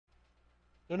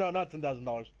No, not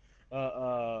 $10,000.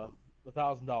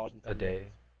 $1,000 in A 10 days. day.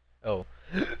 Oh.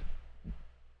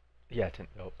 Yeah, 10.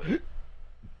 Oh.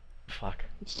 Fuck.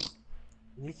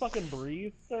 Can you fucking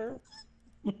breathe, sir?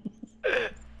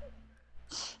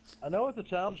 I know it's a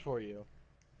challenge for you,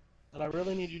 and I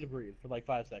really need you to breathe for like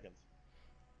 5 seconds.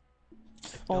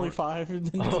 Only Don't. 5, and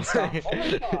then Oh. stop.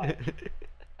 Only 5.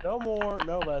 No more,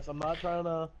 no less. I'm not trying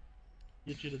to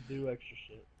get you to do extra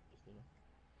shit. Just, you know.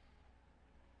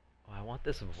 Oh, I want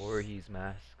this Voorhees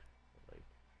mask. Like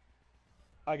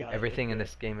I got it. everything It's in good.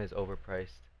 this game is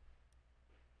overpriced.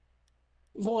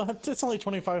 Well, it's only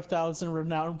 25,000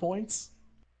 renown points.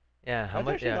 Yeah, how That's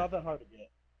much? actually Yeah, not that hard to get.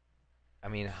 I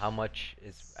mean, how much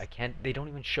is? I can't. They don't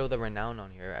even show the renown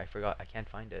on here. I forgot. I can't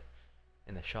find it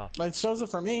in the shop. It shows it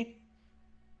for me.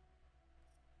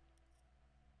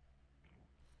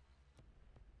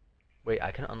 Wait,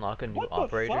 I can unlock a new What the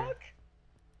operator. fuck?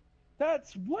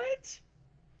 That's what?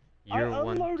 I Year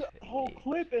one unload to a whole eight.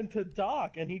 clip into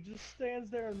Doc, and he just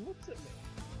stands there and looks at me.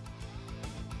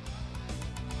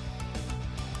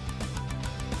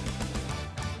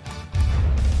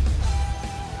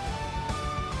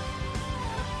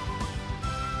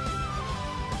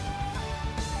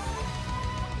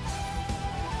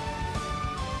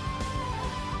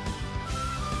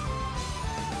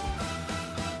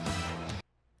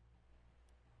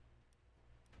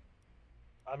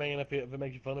 I mean, if it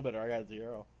makes you feel better, I got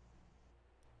 0.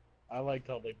 I like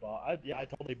totally I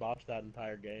totally botched that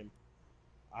entire game.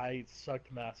 I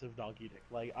sucked massive donkey dick.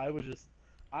 Like I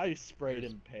sprayed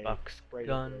Here's and paid, Buck's sprayed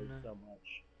and paid gun. so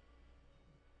much.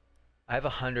 I have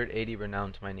 180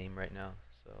 renown to my name right now.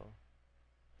 So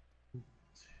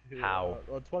how?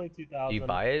 Well, Do you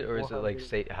buy it or is it like 22,400.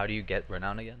 say? How do you get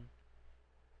renown again?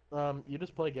 You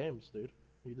just play games, dude.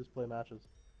 You just play matches,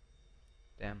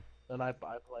 Damn. and I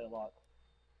play a lot.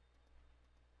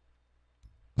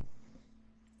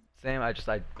 Same. I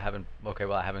haven't. Okay,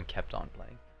 well I haven't kept on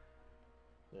playing.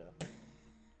 Yeah,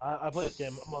 I play this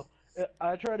game.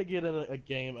 I try to get in a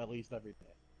game at least every day.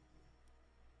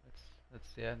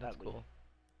 That's yeah. That's At least. cool.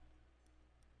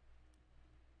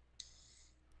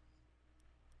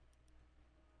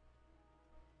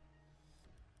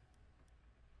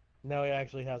 Now he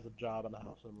actually has a job and a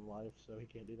house and life, so he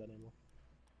can't do that anymore.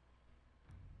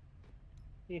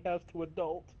 He has to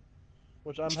adult,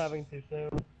 which I'm having to soon.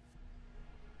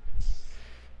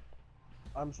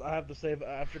 I have to save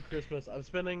after Christmas. I'm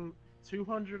spending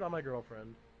 200 on my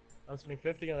girlfriend. I'm spending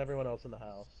 50 on everyone else in the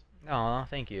house. Aw,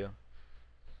 thank you.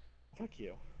 Fuck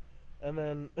you. And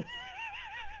then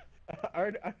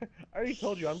I already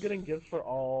told you I'm getting gifts for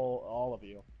all of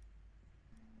you.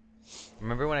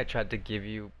 Remember when I tried to give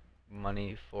you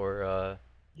money for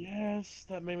Yes,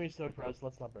 that made me so depressed.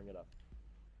 Let's not bring it up.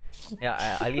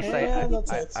 yeah, at least And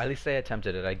that's I it. at least I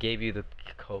attempted it. I gave you the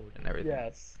code and everything.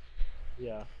 Yes.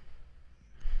 Yeah.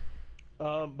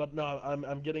 But no,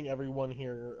 I'm getting everyone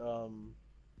here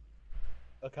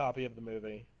a copy of the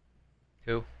movie,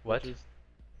 Who? What? which is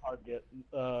hard to get.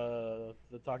 The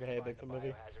Takahei Bigfoot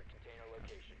movie.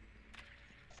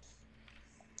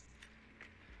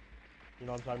 You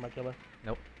know what I'm talking about, Killer?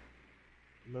 Nope.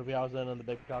 The movie I was in the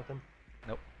big costume.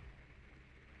 Nope.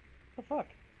 What the fuck?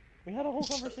 We had a whole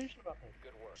conversation about this.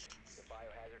 Good work. The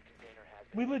biohazard container has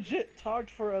We been legit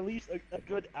talked for at least a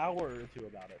good hour or two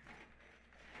about it.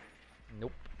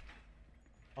 Nope.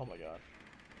 Oh my god.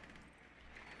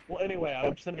 Well, anyway,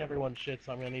 I'm sending everyone shit,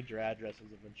 so I'm gonna need your addresses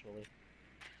eventually.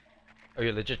 Oh,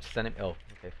 you're legit sending. Oh,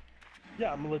 okay.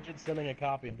 Yeah, I'm legit sending a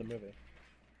copy of the movie.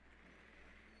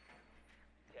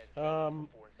 10 seconds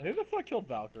before Who the fuck killed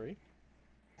Valkyrie?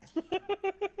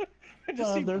 Their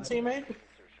teammate? insertion.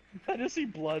 I just see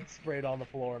blood sprayed on the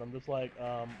floor, and I'm just like,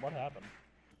 what happened?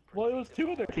 Well, it was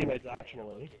 2 of their teammates,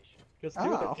 actually. Because 2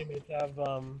 of Oh. their teammates have,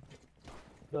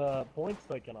 the points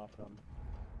taken off them.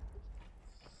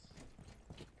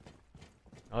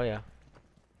 Oh yeah.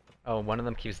 Oh, one of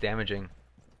them keeps damaging.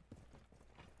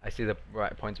 I see the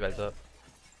right points rise up.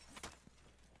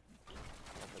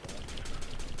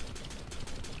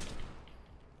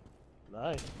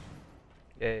 Nice.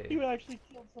 Yay. You actually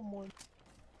killed someone.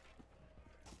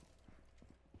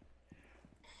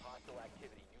 Hostile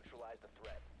activity. Neutralize the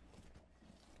threat.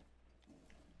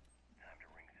 Time to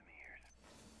ring some ears.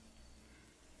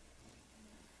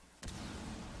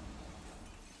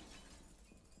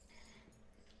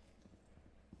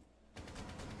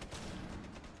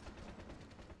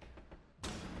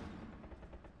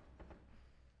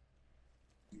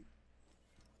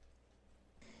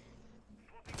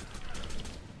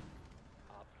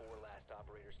 Op 4 last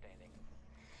operator standing.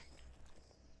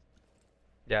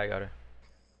 Yeah, I got her.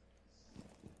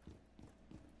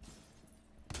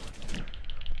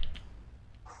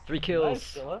 3 Nice, kills.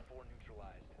 Scylla. 4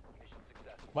 neutralized. Mission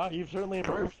successful. Wow, you've certainly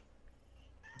improved.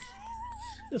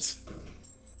 It's,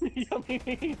 I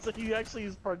mean, so he actually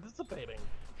is participating.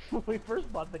 When we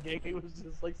first bought the game, he was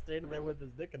just like standing there with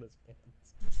his dick in his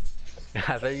pants.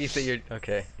 I thought you say you're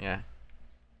okay. Yeah.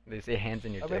 They say hands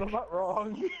in your I dick. mean, I'm not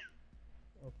wrong.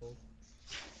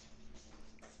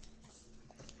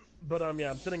 But yeah,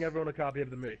 I'm sending everyone a copy of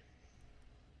the movie.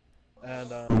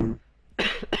 And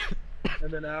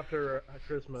and then after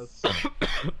Christmas,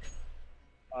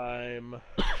 I'm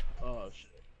oh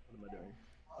shit, what am I doing?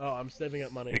 Oh, I'm saving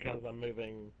up money because I'm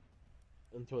moving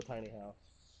into a tiny house,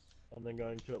 and then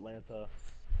going to Atlanta to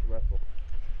wrestle.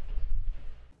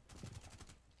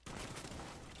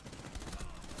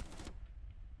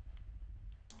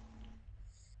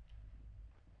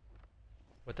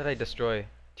 What did I destroy?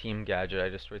 Team Gadget. I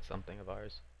destroyed something of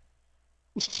ours.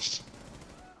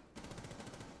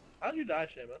 How'd you die,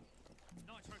 Seamus?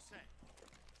 Nitro set.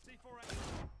 C4A.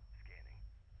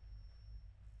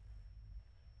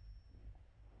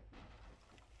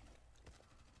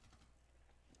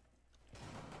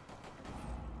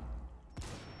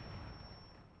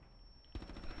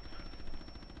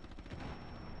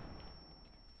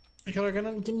 Scanning. Killer,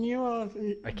 can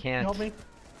you I can't. help me?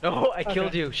 No, I killed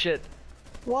Okay. you. Shit.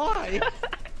 Why?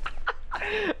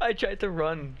 I tried to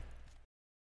run.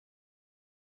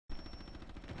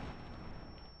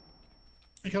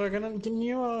 Killer, can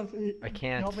you I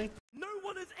can't. help me? No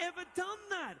one has ever done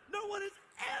that. No one has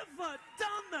ever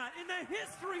done that in the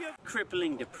history of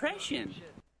Crippling depression.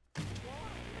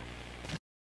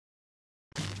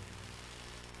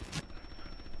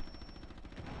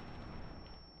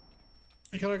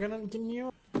 Killer, can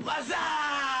you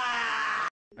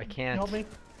I can't. help me?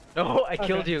 No, I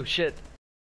killed Okay. you. Shit.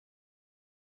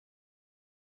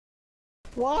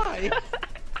 Why?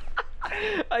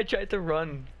 I tried to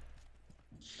run.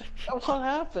 What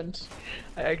happened?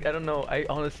 I don't know. I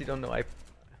honestly don't know.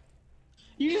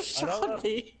 You just I don't shot know.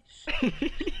 me.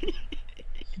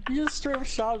 You just straight up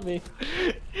shot me.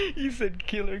 You said,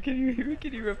 "Killer, can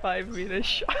you revive me?" And I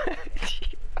shot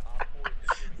you.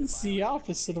 It's the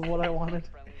opposite of what I wanted.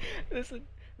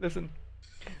 Listen.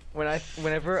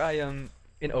 Whenever I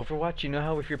in Overwatch, you know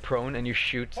how if you're prone and you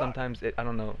shoot, sometimes I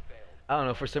don't know.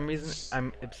 For some reason,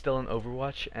 I'm still in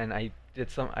Overwatch, and I did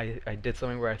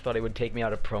something where I thought it would take me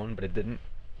out of prone, but it didn't.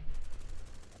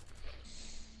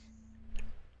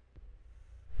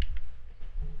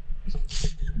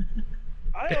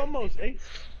 I almost aced.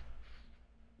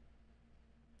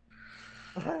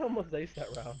 I almost aced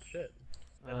that round. Shit.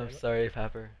 Oh, sorry,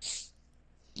 Papper.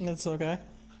 It's okay.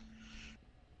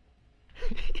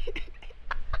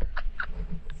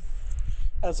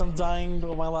 As I'm dying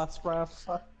to my last breath,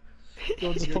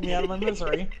 you'll just put me out of my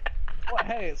misery. Well,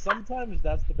 hey, sometimes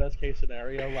that's the best case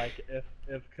scenario. Like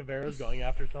if Kavera's going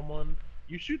after someone,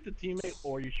 you shoot the teammate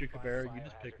or you shoot Kavera. You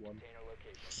just pick one.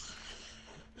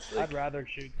 I'd rather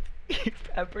shoot.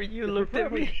 Papper, you looked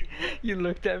at me. You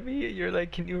looked at me. You're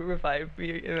like, "Can you revive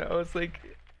me?" And I was like,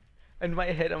 in my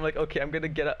head, I'm like, "Okay, I'm gonna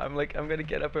get up." I'm gonna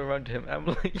get up and run to him. I'm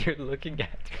like, "You're looking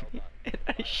at me," and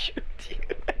I shoot you.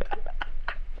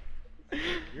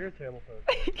 You're a terrible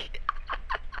person.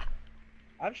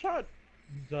 I've shot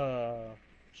the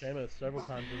Seamus several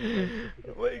times in the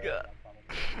face. Oh my god.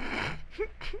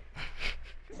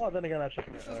 Oh, then again, I shot.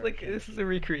 This is a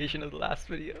recreation of the last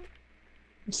video.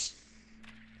 10 seconds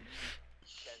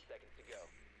to go.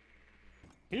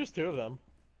 Here's two of them.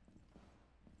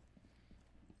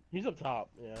 He's up top.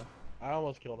 Yeah, I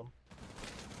almost killed him.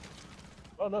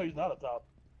 Oh no, he's not up top.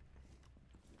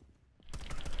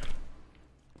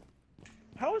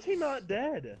 How is he not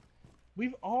dead?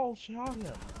 We've all shot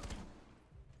him.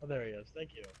 Oh, there he is.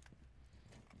 Thank you.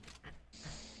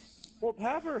 Well,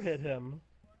 Papper hit him.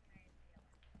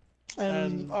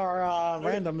 And our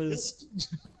random is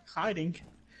hiding.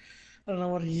 I don't know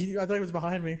what he. I thought he was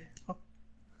behind me.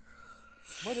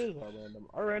 What is our random?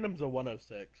 Our random's a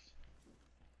 106.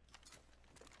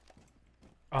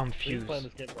 I'm He's fused. playing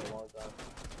this game for a long time.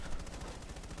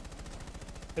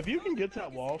 If you can get to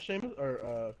that wall, Seamus,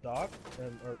 or Doc,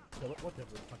 and or kill it, whatever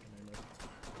his fucking name is.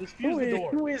 Just fuse the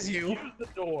door. Who is you? Fuse the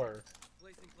door.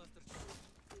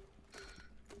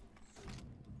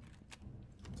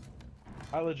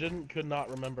 I legit could not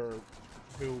remember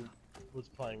who was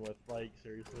playing with. Like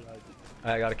seriously,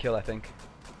 I got a kill, I think.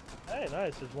 Hey,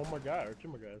 nice. There's one more guy or two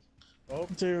more guys. Oh,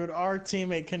 Dude, our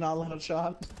teammate cannot land a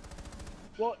shot.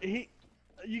 well,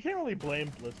 you can't really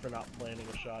blame Blitz for not landing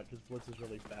a shot because Blitz is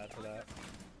really bad for that.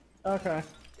 Okay.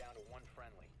 Down to 1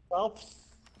 friendly. Well,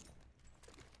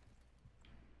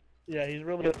 Yeah, he's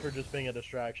really good for just being a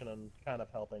distraction and kind of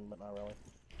helping, but not really.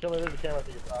 Killer, there's a camera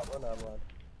to your top. We're not blind.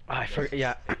 I forgot.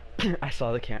 Yeah, I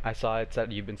saw the I saw it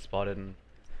said you've been spotted, and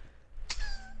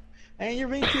And you're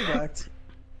being teabagged.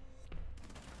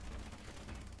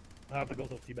 I have to go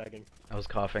to teabagging. I was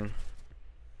coughing.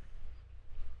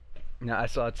 Yeah, I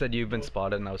saw it said you've been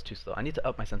spotted, and I was too slow. I need to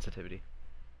up my sensitivity.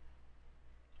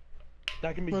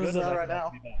 That can be What good is or that that right can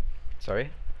also now? be bad. Sorry,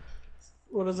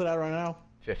 What is it at right now?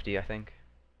 50, I think.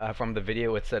 From the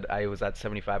video, it said I was at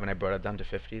 75, and I brought it down to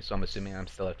 50, so I'm assuming I'm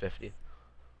still at 50.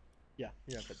 Yeah,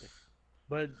 you're at 50.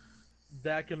 But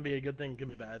that can be a good thing, can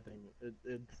be a bad thing.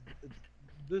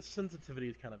 This sensitivity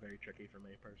is kind of very tricky for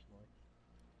me personally.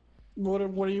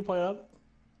 What do you play at?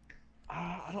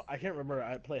 I can't remember.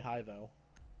 I play high though.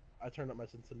 I turned up my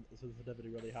sensitivity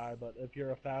really high. But if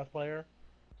you're a fast player,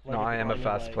 like No, if I you're am a playing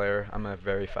fast like, player. I'm a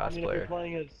very I fast mean, player.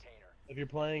 if you're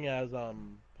playing as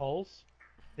Pulse,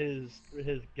 his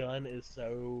gun is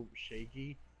so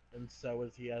shaky, and so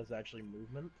is he has actually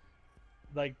movement.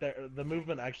 Like the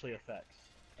movement actually affects,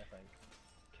 I think.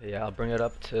 Okay, yeah, I'll bring it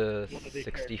up to One of the character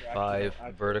 65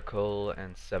 actually- vertical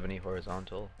and 70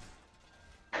 horizontal.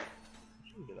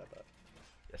 Shouldn't be that bad.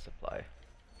 Yes, apply.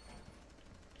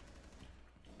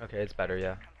 Okay, it's better,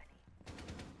 yeah.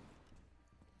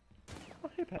 Oh,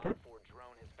 hey, Pepper. Op 4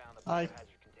 drone has found the Hi.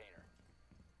 biohazard container.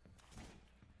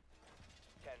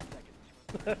 10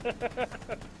 seconds to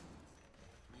insertion.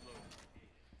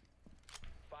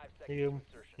 5 seconds to You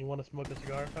insertion. want to smoke a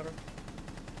cigar, Pepper?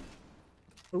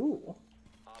 Ooh.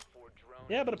 Op 4 drone.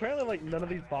 Yeah, but apparently like none of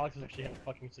these boxes actually have a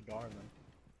fucking cigar in them.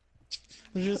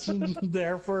 They're just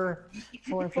there for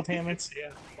infotainment.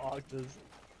 Yeah, boxes.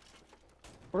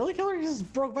 Really, Killer? You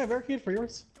just broke my barricade for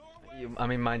yours? I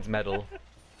mean, mine's metal.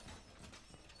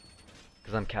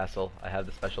 Because I'm castle. I have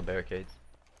the special barricades.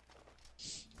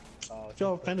 Oh, I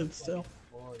feel offended still.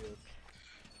 glorious.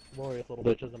 Glorious little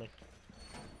bitch, isn't he?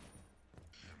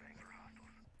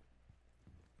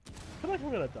 I feel like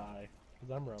I'm gonna die,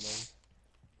 because I'm roaming.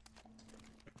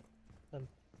 And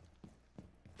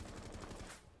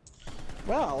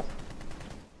Well,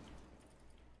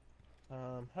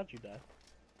 how'd you die?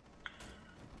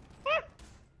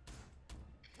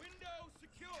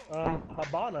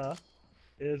 Habana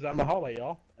is on the hallway,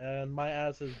 y'all, and my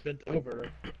ass is bent over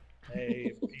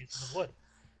a piece of wood.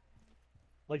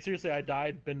 Like, seriously, I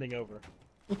died bending over.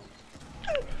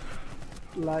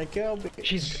 like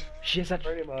She has that.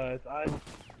 Pretty much.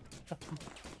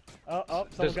 Oh, someone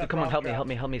There's, got come on, help me, trapped. help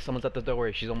me, help me. Someone's at the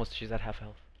door. She's at half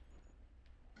health.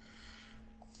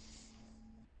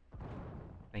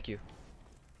 Thank you.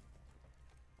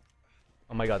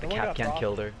 Oh my god, the Someone cap got can't robbed.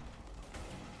 kill her.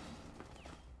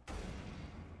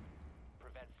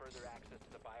 Prevent further access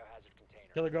to the biohazard container.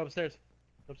 Killer, go upstairs.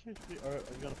 Upstairs? Are you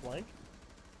gonna flank?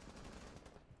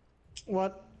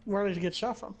 what? Where did you get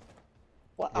shot from?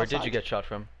 What? Where did outside? you get shot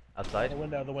from? Outside? The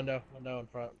window in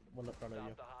front, one in front of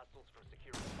you. Stop the hostiles from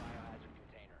securing the biohazard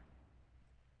container.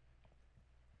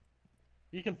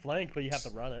 You can flank, but you have to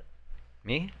run it.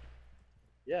 Me?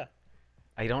 Yeah.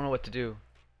 I don't know what to do.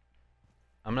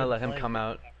 I'm gonna let him Flank. come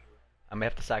out. I may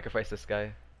have to sacrifice this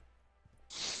guy.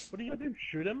 What are you gonna do?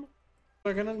 Shoot him?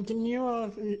 Can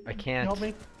you I can't. help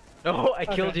me? No, I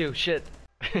Okay. killed you. Shit.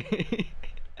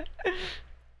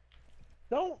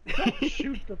 Don't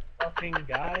shoot the fucking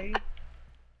guy.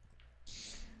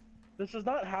 This is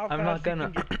not how I'm fast not gonna.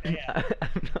 you can get banned.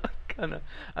 I'm not gonna.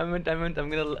 I'm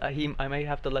gonna. I may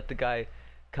have to let the guy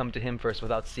come to him first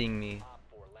without seeing me. Op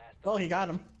 4 last Oh, he got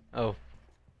him. Oh,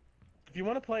 If you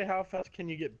want to play how fast can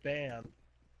you get banned,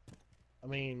 I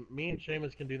mean, me and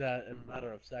Seamus can do that in a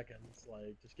matter of seconds.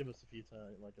 Like, just give us a few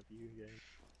times, like a few games.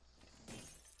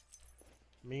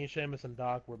 Me, Seamus, and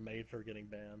Doc were made for getting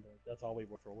banned. That's all we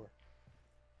were for.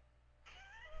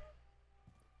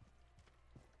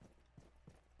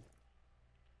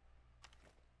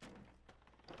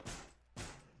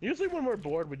 Usually when we're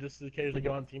bored, we just occasionally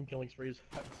go on team killing sprees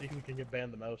and see who can get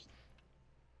banned the most.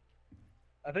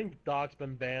 I think Doc's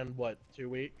been banned, what, 2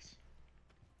 weeks?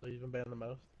 So he's been banned the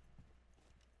most?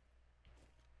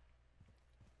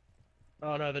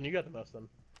 Oh no, then you got the most then.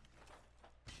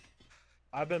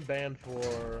 I've been banned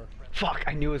for... fuck!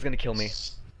 I knew it was gonna kill me.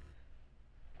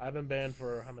 I've been banned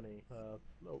for how many? A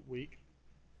week?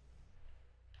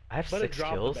 I have But it 6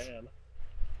 dropped kills. the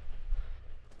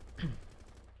ban.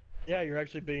 Yeah, you're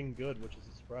actually being good, which is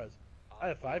a surprise. I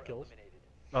have 5 kills. eliminated.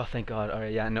 Oh, thank God.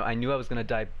 Alright, yeah, no, I knew I was gonna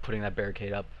die putting that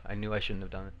barricade up. I knew I shouldn't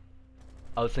have done it.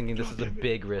 I was thinking this is a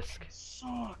big risk.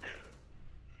 Suck.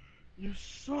 You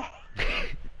suck.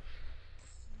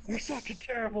 You're such a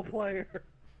terrible player.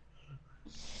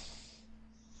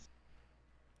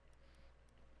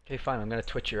 Okay, fine, I'm gonna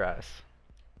twitch your ass.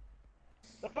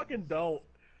 I fucking don't.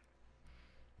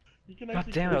 You can God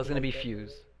actually damn it, I was click gonna be like that.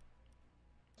 fused.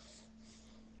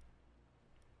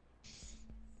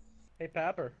 Hey,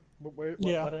 Papper.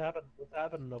 Yeah. What happened? What's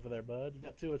happening over there, bud? You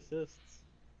got 2 assists.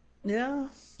 Yeah,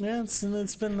 yeah, it's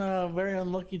been very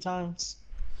unlucky times.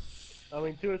 I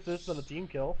mean, 2 assists and a team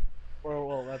kill. Or,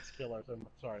 well, that's killer. So,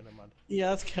 sorry, never mind. Yeah,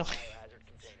 that's killing. Biohazard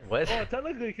container. What? Oh,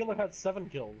 technically, killer had 7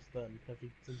 kills then, since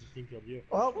the team killed you.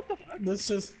 Well, What the fuck? this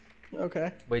is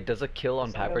okay. Wait, does a kill on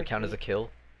Something Papper like count as that. a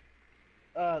kill?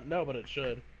 No, but it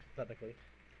should, technically.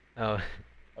 Oh,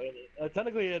 I mean,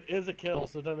 technically, it is a kill,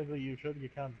 so technically you should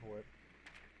get counted for it.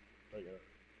 But,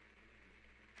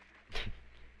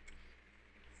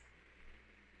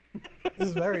 This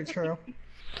is very true.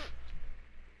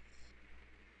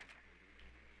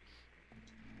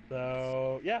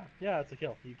 So yeah, it's a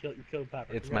kill. You killed Papper.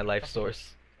 it's my life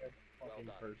source. Fucking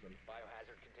person.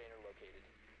 Biohazard container located.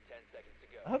 10 seconds to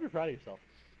I go. hope you're proud of yourself.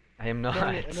 I am Killing not.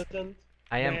 an innocent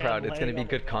I am man proud. It's gonna laying be on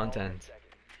the good ground. content. Seconds.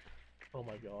 Oh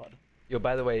my god. Yo,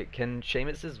 by the way, can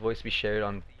Seamus's voice be shared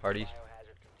on party?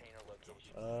 Biohazard container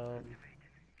location.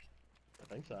 I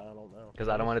think so. I don't know. Because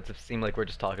I don't want it to seem like we're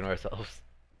just talking to ourselves.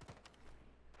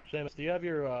 Seamus, do you have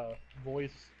your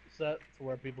voice set to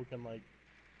where people can like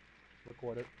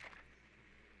record it?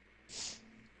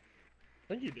 I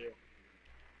think you do.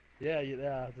 Yeah,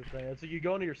 that's the thing. So you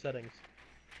go into your settings.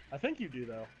 I think you do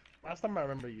though. Last time I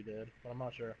remember you did, but I'm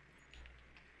not sure.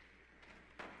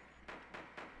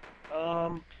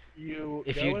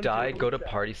 If go you into die, go to chat.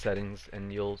 party settings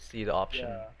and you'll see the option.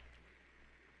 Yeah.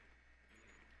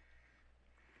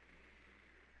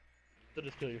 So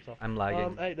just kill yourself. I'm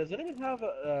lagging. Hey, does anyone have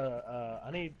I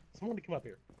need someone to come up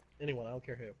here. Anyone, I don't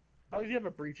care who. How long do you have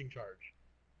a breaching charge?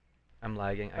 I'm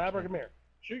lagging. I Fabric, can't. come here.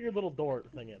 Shoot your little door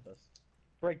thing at this.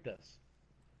 Break this.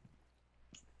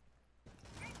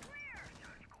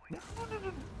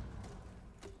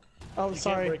 Oh, You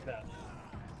sorry. can't break that.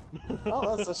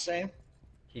 Oh, that's a shame.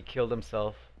 He killed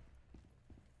himself.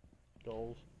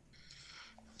 Goals.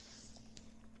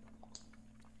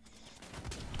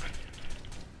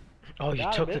 Oh, you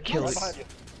Got took him, the bitch. kill. Right behind you.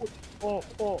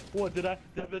 Oh, what did I?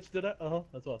 Bitch, did I?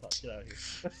 That's what I thought. Get out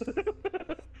of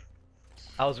here.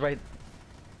 I was right.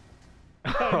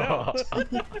 I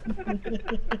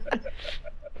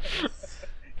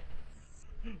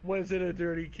Was it a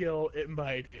dirty kill? It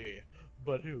might be,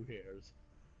 but who cares?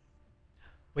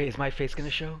 Wait, is my face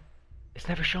gonna show? It's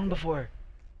never shown before.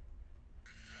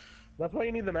 That's why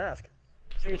you need the mask.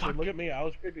 Seriously, Fuck. look at me. I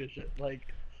was creepy as shit.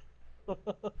 Like,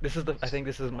 This is I think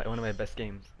this is one of my best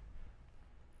games.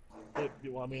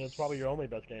 well, I mean, it's probably your only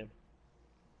best game.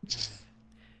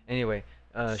 Anyway,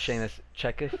 Seamus,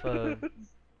 check if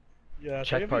Yeah.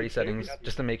 check party settings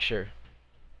just to make sure.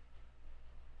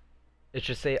 It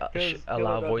should say Because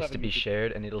allow Killer does voice have to a be YouTube-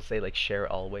 shared, and it'll say like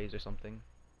share always or something.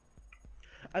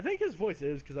 I think his voice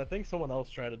is because I think someone else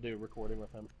tried to do recording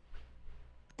with him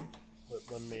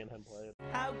when me and him played.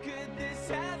 How could this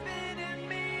happen to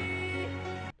me?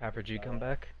 Papper, did you come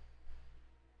back?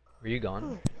 Were you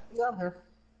gone? Yeah, I'm here.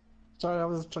 Sorry, I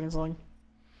was checking something.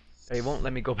 It won't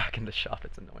let me go back in the shop.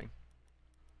 It's annoying.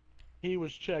 He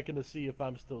was checking to see if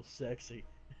I'm still sexy.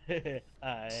 I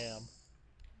am.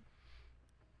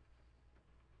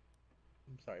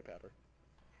 I'm sorry, Papper.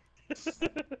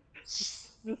 Just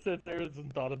sit there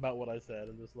and thought about what I said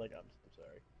and just like, I'm so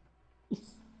sorry.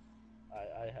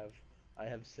 I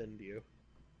have sinned you.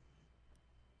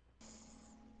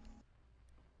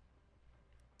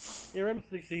 Yeah, Rainbow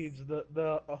Six Siege,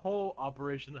 the whole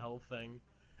Operation Hell thing,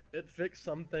 it fixed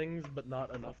some things, but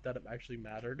not enough that it actually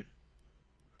mattered.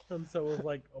 And so it was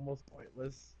like almost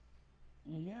pointless.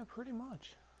 Yeah, pretty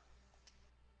much.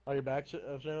 Are you back,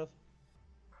 Seamus?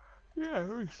 Yeah, I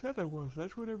already said I was.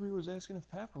 That's what everybody was asking if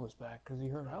Papper was back, because he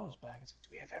heard I was back. It's like, do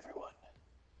we have everyone?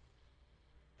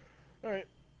 Alright.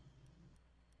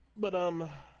 But,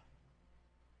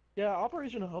 yeah,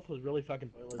 Operation Health was really fucking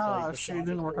pointless. Ah, like, the shoot, it shot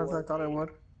didn't was work as I thought it working. would.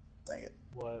 Dang it.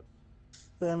 What?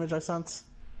 The image I sent.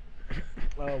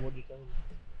 Oh, what'd you send?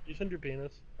 Did you send your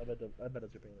penis? I bet it's your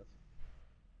penis.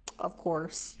 Of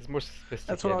course. He's more sophisticated.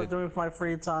 That's what I was doing with my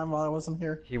free time while I wasn't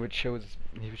here. He would show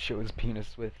his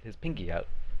penis with his pinky out.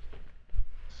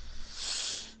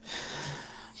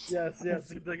 Yes,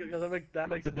 that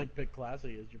makes a dick pic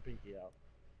classy, is your pinky out.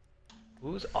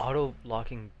 Who's auto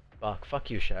locking Buck? Fuck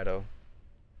you, Shadow.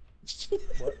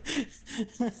 What?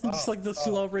 Just like the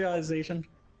slow realization.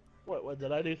 What,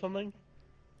 did I do something?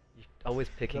 You're always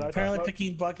picking Did I Buck. Apparently Buck?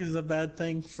 picking Buck is a bad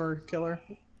thing for Killer.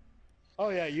 Oh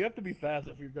yeah, you have to be fast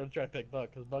if you're gonna try to pick Buck,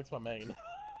 because Buck's my main.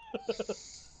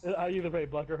 I either play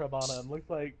Buck or Habana, and looks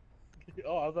like...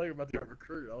 Oh, I thought you were about to go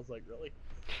recruit. I was like, really?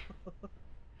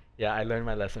 Yeah, I learned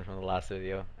my lesson from the last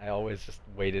video. I always just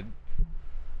waited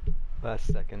last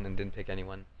second and didn't pick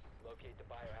anyone. Locate the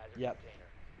biohazard Yep.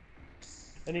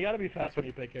 container. And you gotta be fast when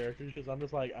you pick characters, because I'm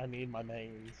just like, I need my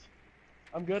mains.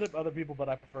 I'm good at other people, but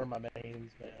I prefer my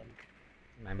mains, man.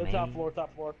 My The main. top floor,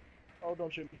 top floor. Oh,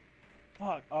 don't shoot me.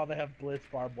 Fuck. Oh, they have Blitz,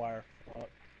 barbed wire. Fuck.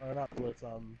 Or not Blitz,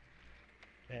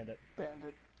 Bandit.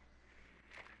 Bandit.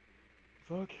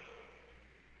 Fuck.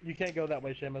 You can't go that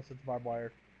way, Seamus. It's barbed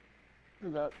wire.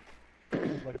 Who got?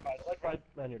 Like right,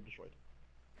 man, you're destroyed.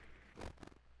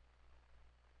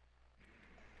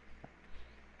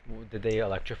 Did they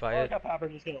electrify I it? like how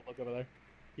Papper's just gonna look over there.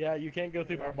 Yeah, you can't go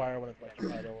through barbed wire when it's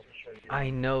electrified. It'll destroy you. I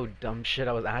know, dumb shit.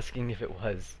 I was asking if it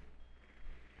was.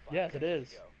 Yes, it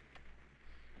is.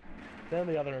 Then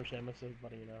the other room, Seamus, is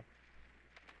letting you know.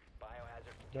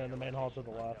 Biohazard They're in the main hall to the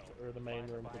left, or the main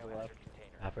room to the left.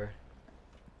 Papper.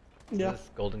 Yeah. Is this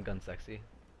golden gun sexy?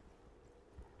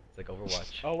 It's like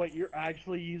Overwatch. Oh wait, you're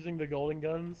actually using the golden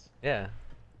guns? Yeah.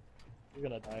 You're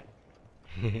gonna die.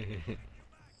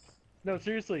 No,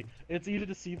 seriously, it's easy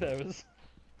to see those.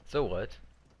 So what?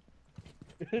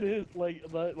 It is like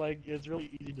it's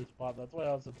really easy to spot. That's why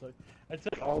I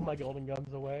took all of my golden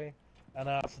guns away, and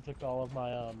I also took all of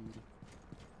my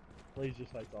laser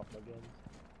sights off my guns.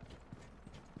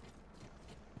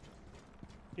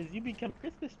 Cause you become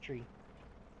Christmas tree.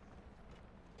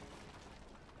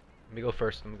 Let me go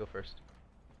first. Let me go first.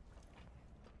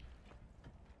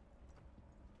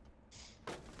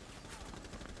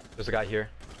 There's a guy here.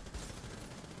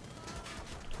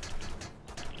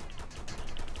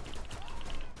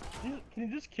 Can you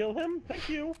just kill him? Thank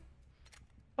you.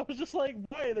 I was just like,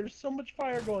 why? There's so much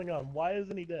fire going on. Why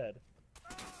isn't he dead?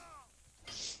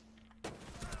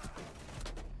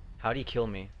 How'd he kill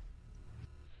me?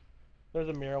 There's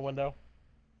a mirror window.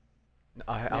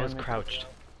 I was crouched.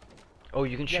 Oh,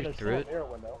 you can Yeah, shoot there's through still it? a mirror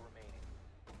window.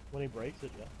 When he breaks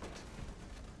it, yeah.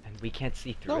 And we can't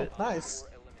see through Oh, it? nice.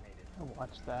 I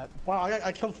watched that. Wow,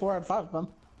 I killed 4 out of 5 of them.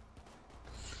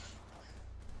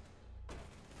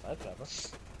 That's clever.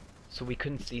 So we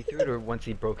couldn't see through it, or once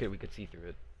he broke it, we could see through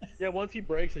it? Yeah, once he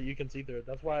breaks it, you can see through it.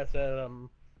 That's why I said,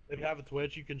 if you have a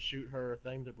Twitch, you can shoot her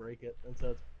thing to break it, and so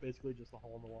it's basically just a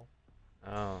hole in the wall.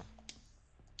 Oh.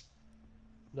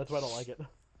 That's why I don't like it.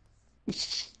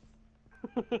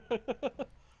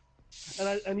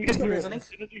 and you can hear it. As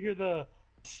soon as you hear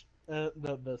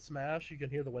the smash, you can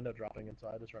hear the window dropping, and so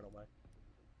I just ran away.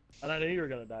 And I knew you were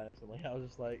gonna die instantly. I was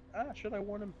just like, should I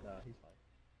warn him? Nah, he's fine.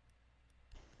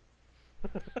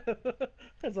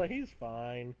 It's like, he's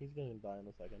fine. He's gonna die in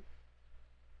a second.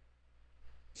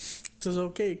 It is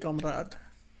okay, comrade.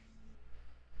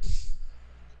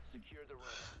 secure the room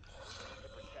to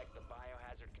protect the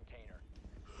biohazard container.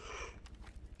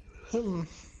 Hmm.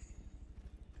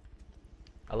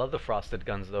 I love the frosted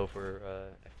guns, though, for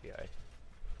FBI.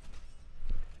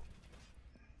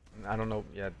 I don't know,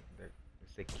 yeah, they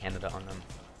say Canada on them.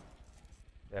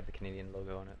 They have the Canadian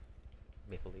logo on it.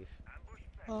 Maple leaf.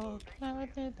 Oh,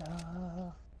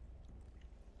 Canada.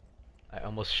 I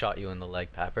almost shot you in the leg,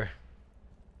 Papper.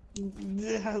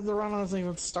 Yeah, the round hasn't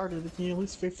even started. Can you at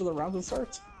least wait for the round to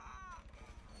start?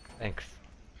 Thanks.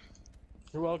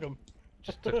 You're welcome.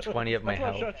 Just took 20 of my That's why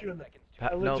I health. shot you in the... Pa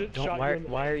I no, legit don't. shot you in the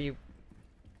Why leg. are you?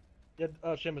 Yeah,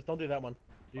 Seamus, don't do that one.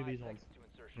 Do 5 these seconds ones.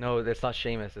 to insertion. No, it's not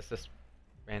Seamus. It's this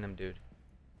random dude.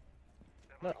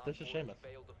 No, this is Seamus.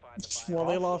 Failed to find the Well,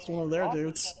 they lost one of their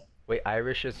dudes. Wait,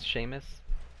 Irish is Seamus?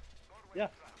 Yeah.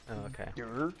 Oh, okay.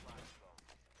 Grr.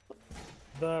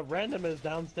 The random is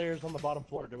downstairs on the bottom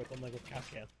floor doing something with cat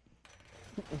can.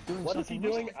 Doing What is he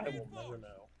something doing? most- I will never know.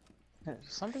 Yeah,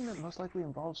 something that most likely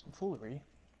involves some foolery.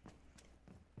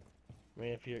 I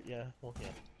mean, if you're... Yeah, well, yeah.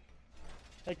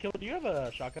 Hey, Killer, do you have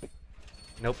a shotgun?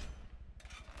 Nope.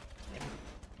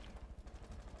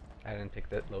 I didn't pick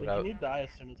that load Like, out. you need to die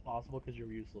as soon as possible because you're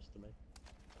useless to me.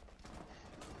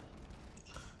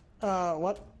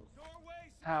 What?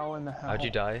 How in the hell? How'd you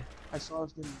die?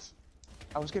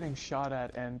 I was getting shot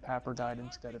at, and Papper died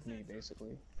instead of me,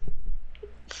 basically.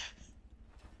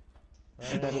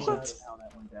 That is What? how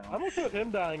that went down. I'm okay with him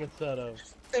dying instead of...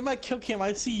 In my kill cam,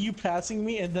 I see you passing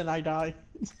me, and then I die.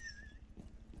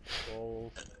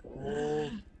 Goals.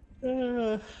 Goals.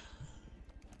 Uh,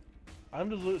 I'm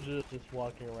just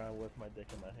walking around with my dick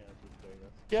in my hands just doing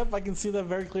this. yep, I can see that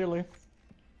very clearly.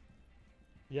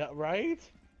 Yeah, right?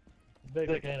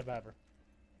 Big can of Papper.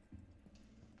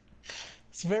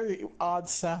 It's a very odd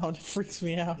sound. It freaks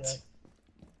me out. Yeah.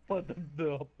 What,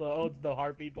 the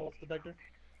heartbeat pulse detector?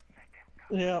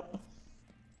 Yep.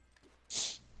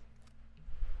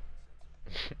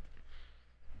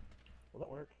 Will that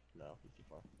work? No, he's too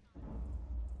far.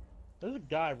 There's a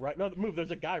guy right... No, move,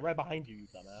 there's a guy right behind you, you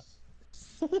dumbass.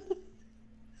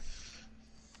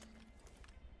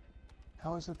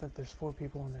 How is it that there's 4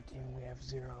 people on the team and we have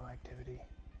 0 activity?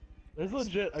 There's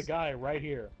legit a guy right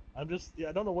here. I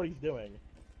don't know what he's doing.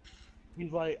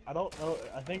 He's like, I don't know,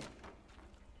 I think...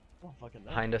 I don't fucking know.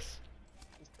 Behind us.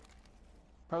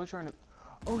 Probably trying to.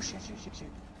 Oh shit!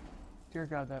 Dear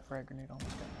God, that frag grenade almost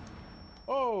got me.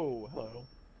 Oh, hello.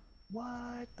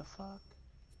 What the fuck?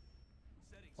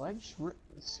 Sledge?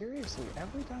 Seriously,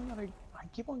 every time that I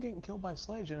keep on getting killed by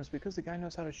Sledge, and it's because the guy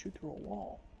knows how to shoot through a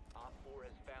wall. Op 4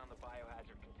 has found the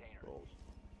biohazard container.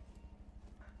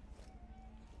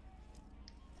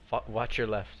 Watch your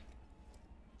left.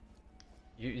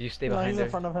 You stay No, behind he's there.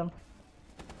 in front of him.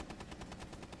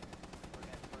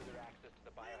 Prevent further access to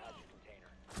the biohazard container.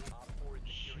 Op 4 is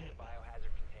securing the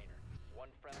biohazard container. One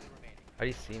friendly remaining. How do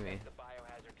you see me? The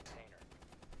biohazard container.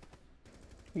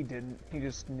 He didn't. He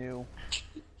just knew.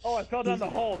 Oh, I fell down the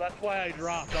hole, that's why I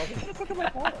dropped. I was like, what the fuck am I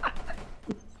falling?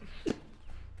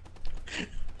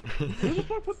 Who the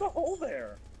fuck put the hole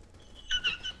there?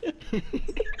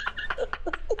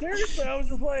 Seriously, I was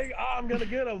just like, I'm gonna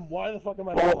get him. Why the fuck am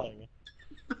I falling?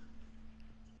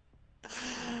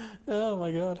 Oh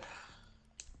my god.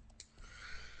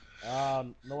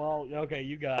 Well, okay,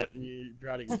 you're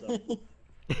proud of yourself.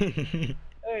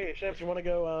 Hey, Shams, you wanna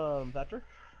go, Thatcher?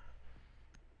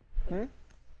 Hmm? You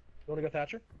wanna go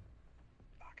Thatcher?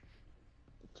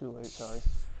 Too late. Sorry.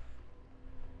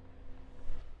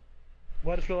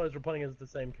 Well, I just realized we're playing as the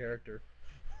same character.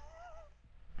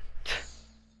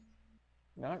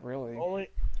 Not really. Only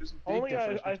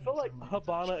I feel like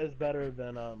Habana is better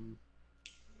than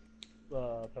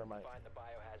Thermite. Find the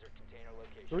biohazard container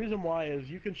location. The reason why is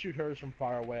you can shoot hers from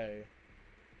far away,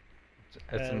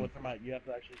 and with Thermite you have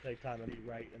to actually take time and be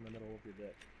right in the middle of your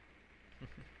dick.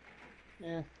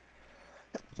 Yeah.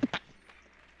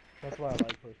 That's why I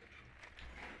like personally.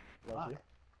 Love you.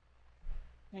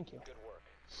 Thank you. Good work.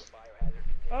 The biohazard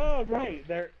container. Oh great,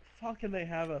 they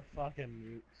have a fucking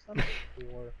mute. Son of a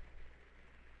whore.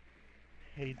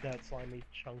 Hate that slimy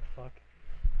chunk fuck.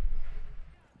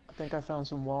 I think I found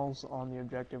some walls on the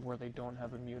objective where they don't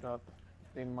have a mute up.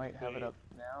 They might have it up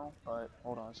now, but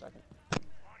hold on a second.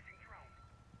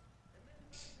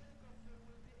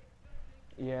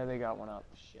 Yeah, they got one up.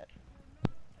 Shit.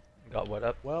 Got what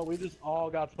up? Well, we just all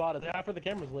got spotted. After the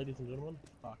cameras, ladies and gentlemen.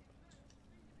 Fuck.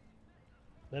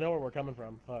 They know where we're coming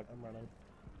from. Fuck, I'm running.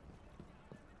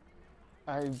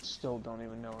 I still don't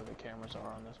even know where the cameras are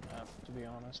on this map, to be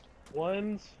honest.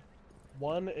 One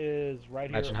is right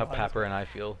here. Imagine how Papper and I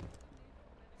feel.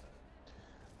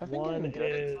 I've been One getting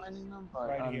good is at finding them, but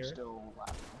right I'm here. still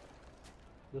laughing.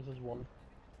 This is one.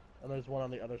 And there's one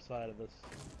on the other side of this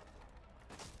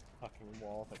fucking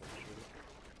wall, if I can shoot it.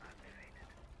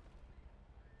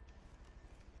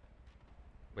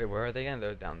 Wait, where are they again?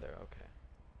 They're down there, okay.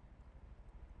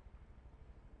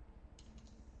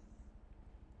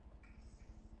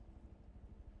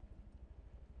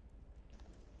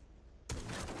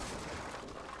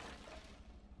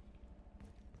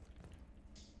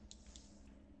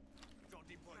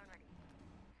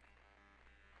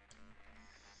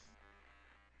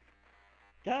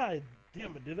 God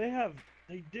damn it,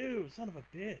 they do, son of a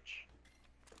bitch.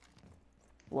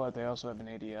 What, they also have an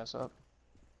ADS up?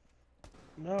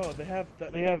 No, they have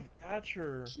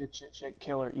Thatcher. Shit,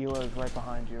 killer. Ela is right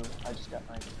behind you. I just got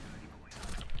knifed.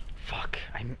 Fuck,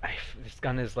 this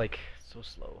gun is like so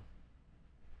slow.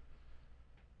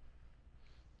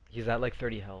 He's at like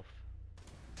 30 health.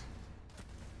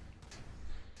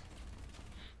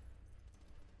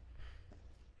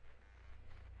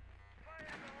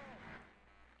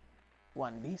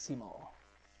 Buenísimo.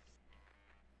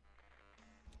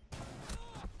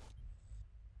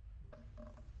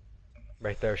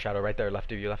 Right there, Shadow, right there,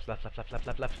 left of you, left. One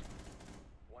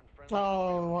friendly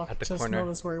Oh, At the just corner.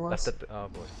 noticed where he was. Left at the, oh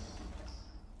boy.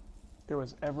 There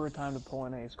was ever a time to pull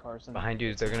an ace, Carson. Behind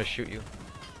you, they're gonna shoot you.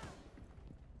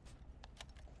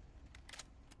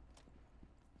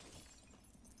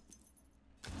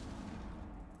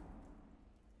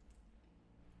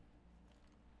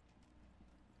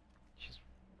 She's...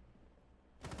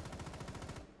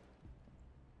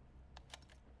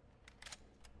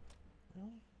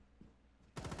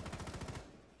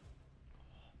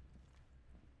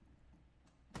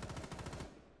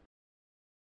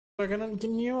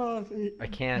 Can you I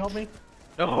can't. help me?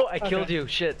 No, I killed Okay. you,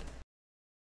 shit.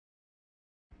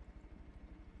 I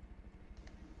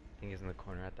think he's in the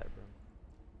corner at that room.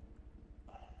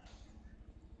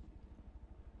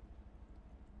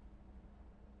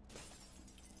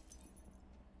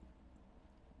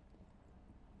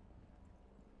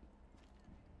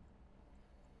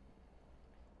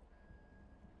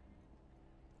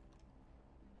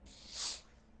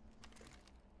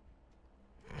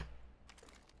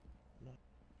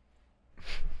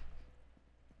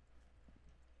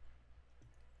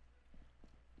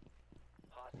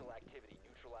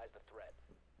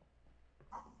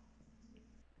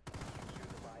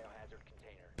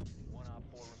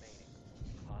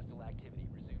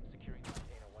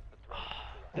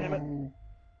 Damn it.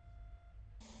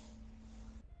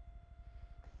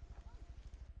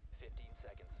 15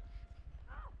 seconds.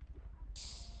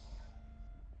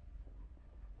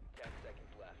 10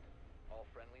 seconds left. All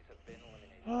friendlies have been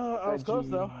eliminated. I was close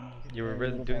though. You were Yeah,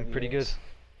 really little doing baggy pretty good. legs.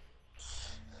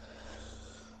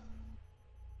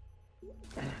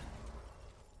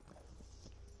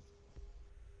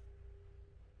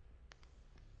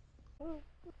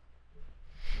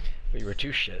 But you were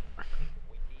too shit.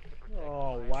 We need to protect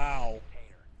Oh the wow.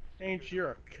 container. Ain't you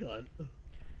a cunt?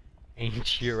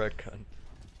 Ain't you a cunt?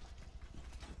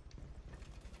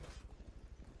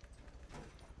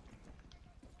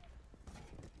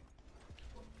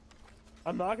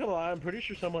 I'm not gonna lie, I'm pretty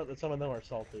sure some of them are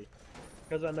salty.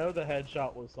 Because I know the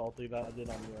headshot was salty that I did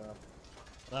on Mira.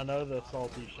 And I know the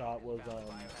salty shot was Biohazard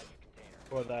container.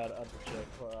 for that other chick,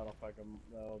 or I don't fucking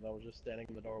know, that was just standing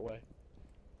in the doorway.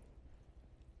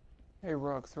 Hey,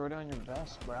 Rook, throw down your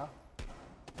vest, bro.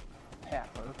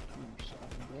 Papper, you son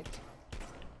of a bitch.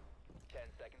 10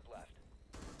 seconds left.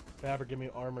 Papper, give me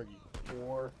armor, you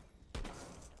whore. 5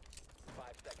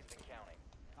 seconds and counting.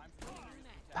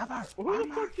 Papper! Who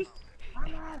the fuck just...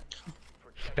 Protect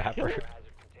the Papper.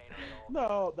 biohazard container at all.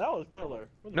 No, that was Killer.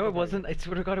 Where the No, it fuck are wasn't. I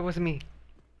swear to God, it wasn't me. you?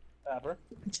 Papper.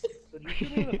 Did you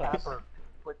shoot me in the thigh? Papper.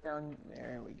 Put down.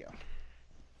 There we go.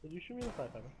 Did you shoot me in the thigh,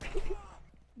 Papper?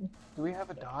 Do we have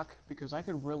a doc? Because I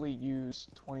could really use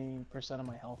 20% of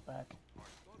my health back.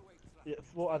 Yeah,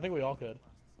 well, I think we all could.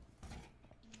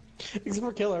 Except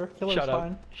for Killer. Killer's Shut up.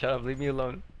 fine. Shut up. Leave me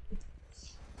alone.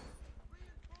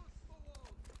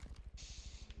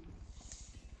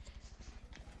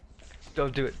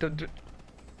 Don't do it. Don't do it.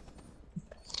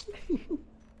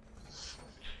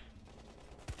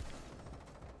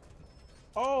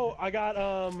 Oh, I got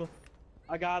an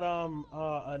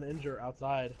injure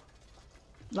outside.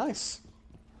 Nice.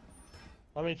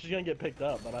 I mean, she's gonna get picked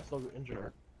up, but I still injure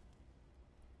her.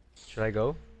 Should I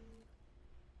go?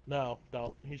 No,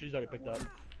 don't. She's already picked up.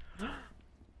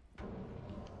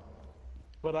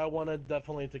 But I wanted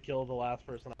definitely to kill the last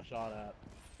person I shot at.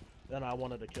 Then I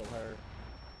wanted to kill her.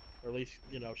 Or at least,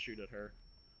 you know, shoot at her.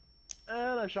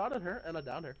 And I shot at her, and I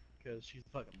downed her. Because she's a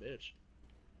fucking bitch.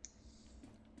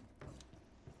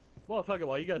 Well, fuck it,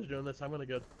 while you guys are doing this, I'm gonna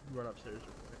go run upstairs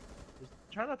real quick. Just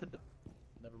try not to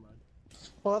never mind.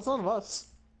 Well, that's none of us.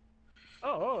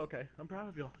 Oh, okay. I'm proud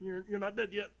of you. You're not dead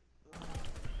yet.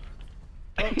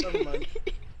 Oh, never mind.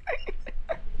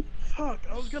 Fuck,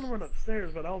 I was gonna run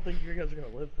upstairs, but I don't think you guys are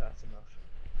gonna live fast enough.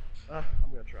 I'm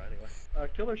gonna try anyway.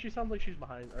 Killer, she sounds like she's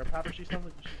behind, or Papper, she sounds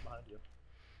like she's behind you.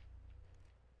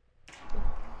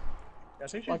 Yeah, I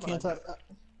think she's Why behind can't you. I?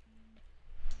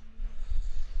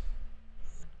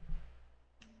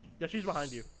 Yeah, she's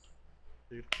behind you,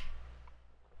 dude.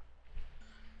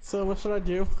 So what should I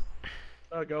do?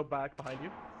 Go back behind you.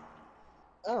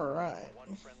 Alright.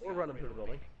 One friendly We're running through the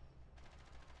building.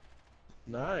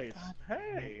 Nice.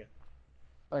 Hey!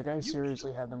 Like, I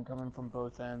seriously had them coming from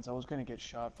both ends. I was gonna get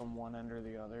shot from one end or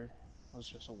the other. It was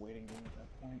just a waiting game at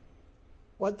that point.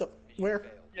 What the? Where?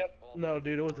 Yep. No,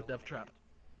 dude, it was a death trap.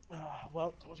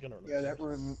 Well, I was gonna run Yeah, that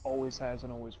upstairs. room always has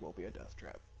and always will be a death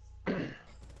trap.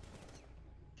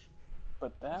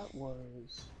 But that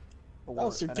was... Oh,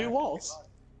 it's through two walls.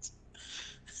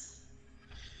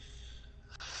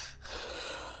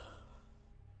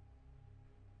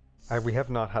 We have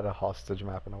not had a hostage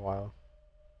map in a while.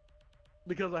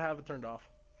 Because I have it turned off.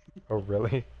 Oh,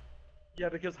 really? Yeah,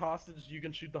 because hostage, you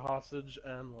can shoot the hostage,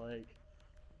 and like,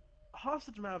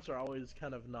 hostage maps are always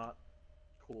kind of not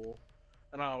cool,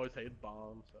 and I always hate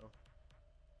bombs. So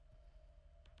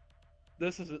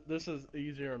this is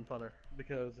easier and funner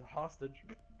because hostage.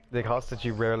 The hostage,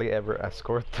 you rarely ever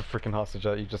escort the freaking hostage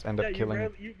out. You just end up killing.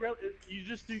 You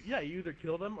just do. Yeah, you either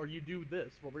kill them or you do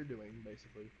this. What we're doing,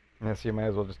 basically. Yes, you might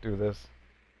as well just do this.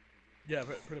 Yeah,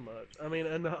 pretty much. I mean,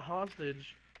 and the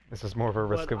hostage. This is more of a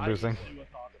risk what of I used losing. to do with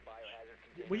hostage-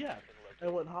 biohazard container Well, yeah, has been located.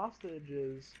 and what hostage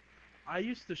is, I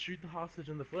used to shoot the hostage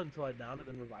in the foot until I downed it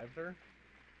and revived her,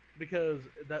 because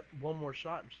that one more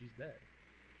shot and she's dead.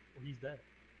 Or he's dead.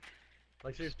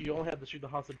 Like seriously, you only have to shoot the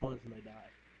hostage once and they die.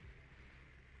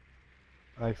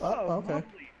 Nice. Oh, okay.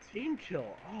 Lovely. Team kill.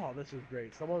 Oh, this is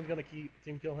great. Someone's gonna team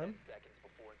kill him? 10 seconds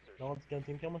before insertion. No one's gonna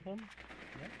team kill with him?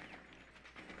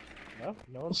 No?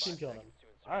 No one's team killing him. Seconds to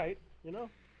insert. Alright, you know?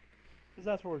 Because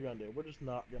that's what we're gonna do. We're just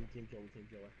not gonna team kill the team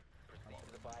killer. Proceed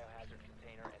to the biohazard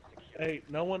container and secure. Hey,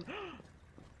 no one...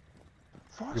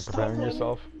 You're preparing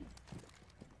yourself.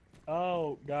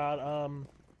 Oh, God,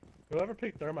 whoever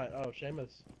picked Thermite... Oh,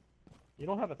 Seamus. You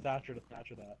don't have a Thatcher to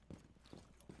Thatcher that.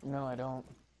 No, I don't.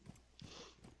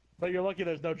 But you're lucky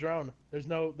there's no drone. There's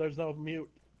no mute.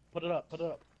 Put it up, put it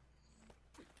up.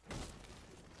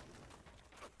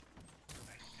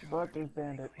 But there's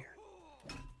Bandit.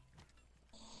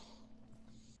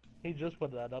 He just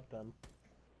put that up then.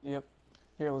 Yep.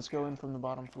 Here, let's go in from the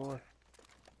bottom floor.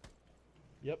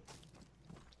 Yep.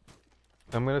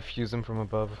 I'm gonna fuse him from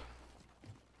above.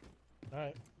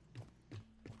 Alright.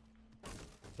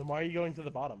 Then why are you going to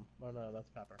the bottom? Oh no, that's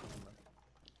Papper.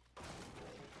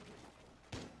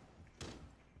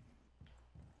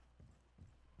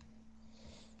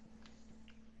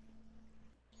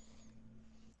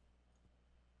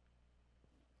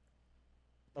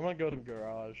 I'm gonna go to the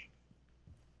garage.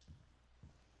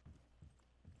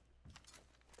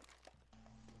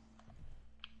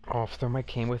 Oh, if Thermite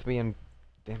came with me and...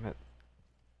 Damn it.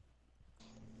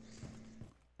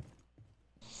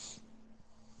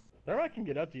 There I can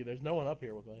get up to you. There's no one up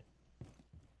here with me.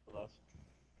 With us.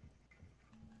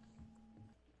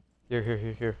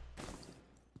 Here.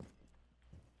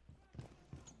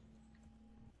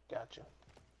 Gotcha.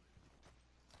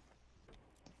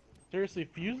 Seriously,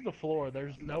 fuse the floor.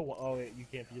 There's no one. Oh, wait, you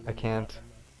can't fuse it. I can't.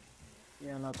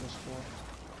 Yeah, not this floor.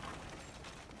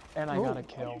 And I got a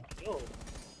kill.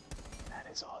 That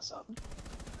is awesome.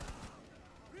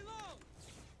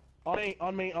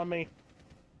 On me.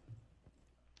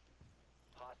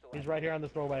 He's right here on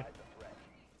this doorway.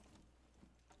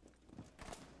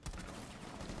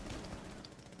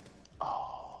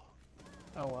 Oh.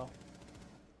 Oh well.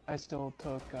 I still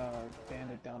took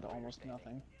Bandit down to almost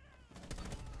nothing.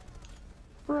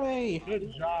 Hooray!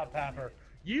 Good job, Papper.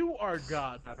 You are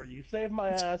God, Papper. You saved my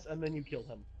ass, and then you killed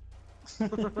him.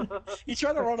 He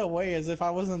tried to run away as if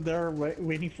I wasn't there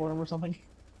waiting for him or something.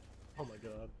 Oh my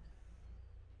god.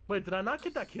 Wait, did I not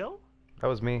get that kill? That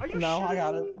was me. Are you No, sure? I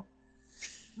got it.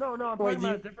 No, I'm Wait, talking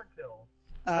about a different kill.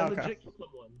 I Okay. legit killed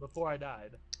someone before I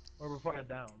died. Or before I got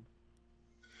downed.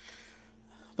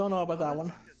 Don't know about that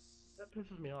one. That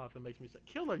pisses me off and makes me say,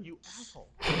 Killer, you asshole.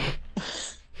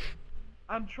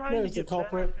 I'm trying There's to the get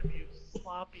culprit. back at you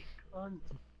sloppy cunt.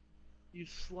 You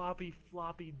sloppy,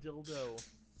 floppy dildo.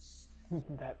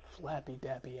 That flappy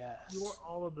dappy ass. You're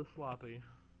all of the sloppy.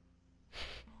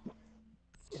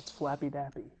 It's flappy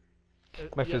dappy.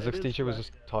 My Yeah, physics it is teacher was flappy.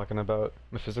 just talking about...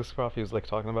 My physics prof, he was like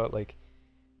talking about like...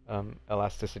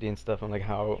 elasticity and stuff, and like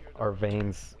how our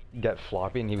veins get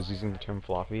floppy, and he was using the term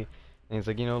floppy. And he's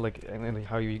like, you know, like, and like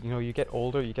how you get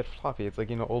older, you get floppy. It's like,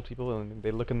 you know, old people, and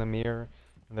they look in the mirror,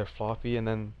 and they're floppy, and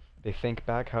then they think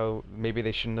back how maybe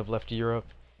they shouldn't have left Europe,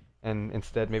 and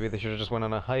instead maybe they should have just went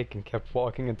on a hike and kept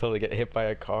walking until they get hit by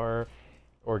a car,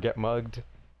 or get mugged,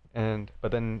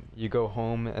 but then you go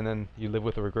home, and then you live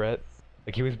with regret.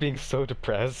 Like, he was being so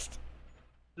depressed.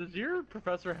 Does your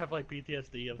professor have like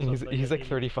PTSD of And something? he's that like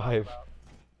he needs to talk 35. about?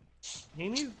 He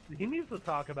needs to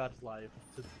talk about his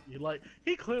life.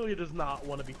 He clearly does not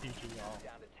want to be teaching y'all.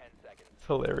 Down to 10 seconds. It's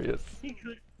hilarious.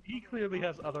 He clearly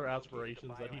has other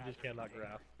aspirations that he just cannot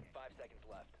grasp. 5 seconds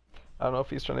left. I don't know if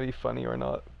he's trying to be funny or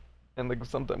not. And like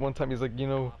one time he's like, you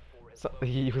know,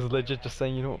 he was legit just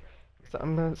saying, you know,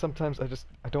 sometimes I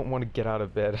don't want to get out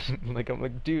of bed. Like, I'm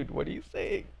like, dude, what are you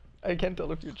saying? I can't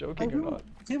tell if you're joking or not.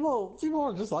 People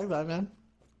are just like that, man.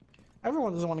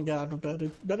 Everyone doesn't want to get out of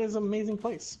bed. Bed is an amazing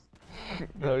place.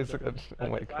 No, he's like, oh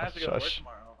my I have gosh, to go to work shush.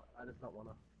 tomorrow. I just don't want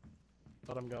to.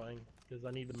 But I'm going because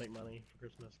I need to make money for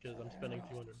Christmas because I'm spending $200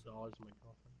 on my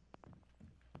girlfriend.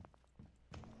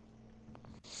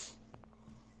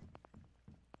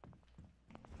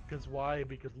 Because why?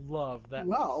 Because love. That.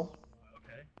 Well,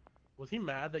 Okay. Was he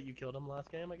mad that you killed him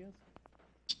last game? I guess.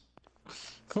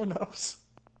 who knows?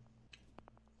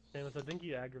 Samus, I think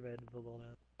you aggravated the little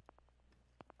man.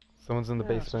 Someone's in the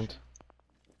Yeah, that's basement.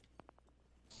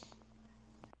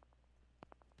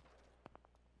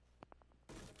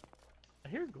 I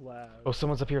hear glass. Oh,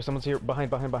 someone's up here. Someone's here.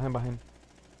 Behind. On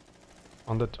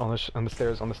the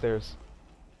stairs.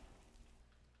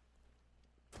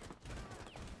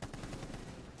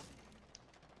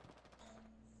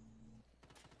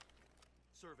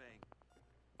 Surveying.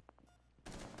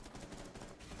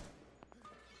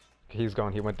 He's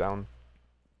gone. He went down.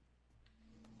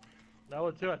 That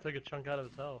one too. I took a chunk out of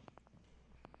his health.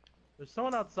 There's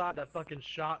someone outside that fucking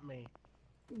shot me.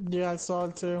 Yeah, I saw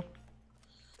it too.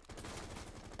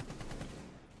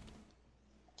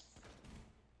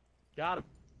 Got him.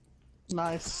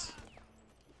 Nice.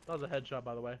 That was a headshot,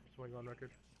 by the way. Just want to go on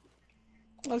record.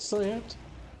 I see it.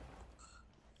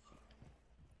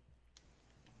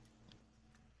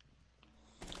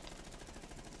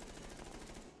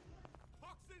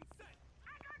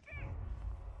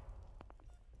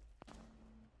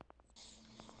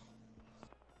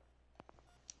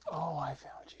 Oh, I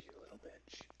found you, you little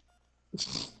bitch.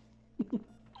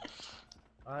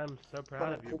 I'm so But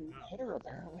proud I of you. couldn't hit her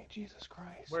apparently. Jesus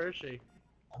Christ. Where is she?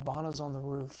 Habana's on the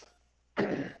roof.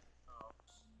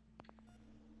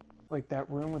 Like that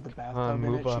room with the bathtub in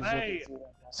move it. up. She's Hey, looking through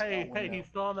that desk hey, window. he's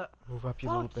still on that. Move up, you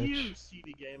little Fuck you, bitch.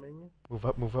 CD Gaming. Move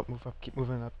up, move up, move up. Keep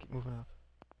moving up, keep moving up.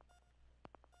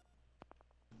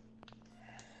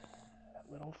 That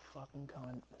little fucking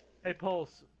cunt. Hey,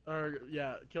 Pulse, or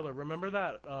yeah, Killer. Remember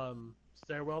that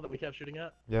stairwell that we kept shooting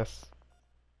at? Yes.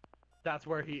 That's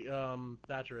where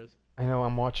Thatcher is. I know,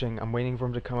 I'm watching. I'm waiting for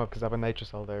him to come up because I have a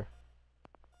nitrocell there.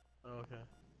 Oh, okay.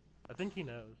 I think he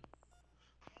knows.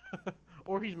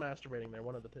 Or he's masturbating there,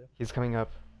 one of the two. He's coming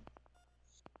up.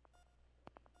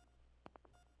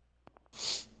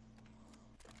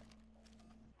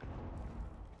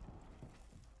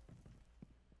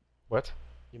 What?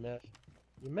 You missed.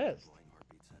 You missed.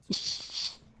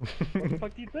 What the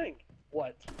fuck do you think?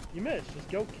 What? You missed. Just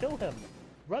go kill him.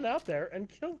 Run out there and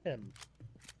kill him.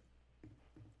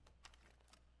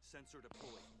 Sensor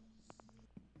deployed.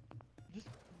 Just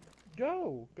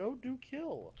go. Go do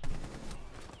kill.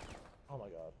 Oh my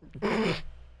god.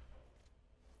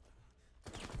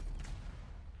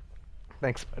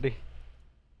 Thanks, buddy.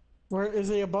 Where is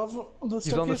he above the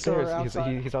He's on the staircase or stairs.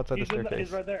 outside? He's outside the staircase.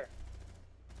 He's right there.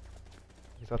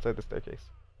 He's outside the staircase.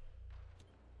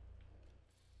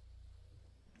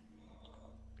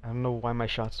 I don't know why my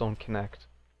shots don't connect.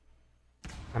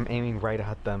 I'm aiming right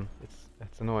at them.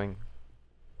 It's annoying.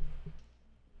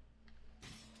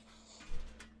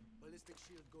 Ballistic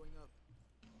shield going up.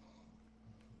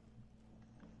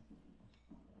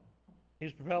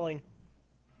 He's propelling.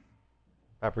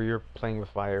 Papper, you're playing with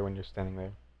fire when you're standing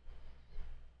there.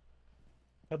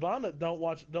 Habana,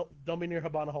 don't be near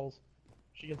Habana holes.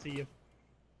 She can see you.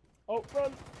 Oh,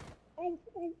 run! Oh,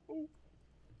 oh, oh.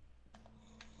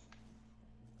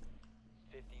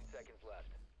 15 seconds left.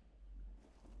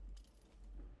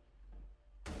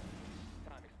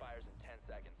 Time expires in 10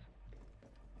 seconds.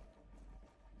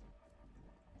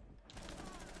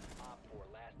 Op 4,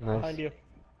 last Nice. Behind you.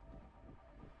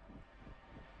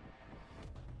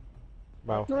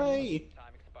 Wow. Great.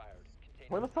 time expired. Container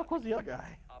Where the fuck was the other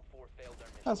guy? Op 4 failed their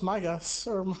mission. That's my guess,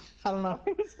 or I don't know.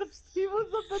 He was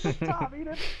up at the top. He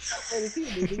didn't. Wait, is he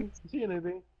anything? Is he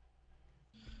anything?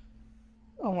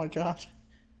 Oh my god.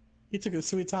 He took a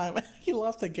sweet time. He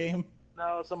lost the game.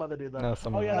 No, some other dude. Though. No,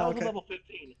 some Oh other yeah, that was Okay. a level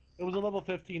 15. It was a level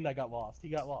 15 that got lost. He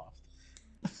got lost.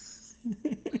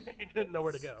 He didn't know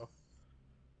where to go.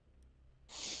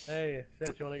 Hey,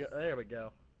 Sid, you wanna go? There we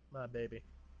go. My baby.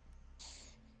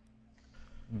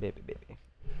 Baby, baby.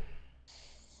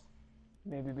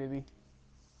 Maybe, baby.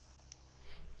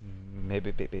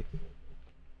 Maybe, baby.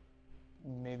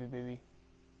 Maybe, baby.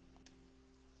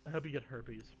 I hope you get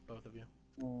herpes, both of you.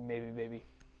 Maybe, baby.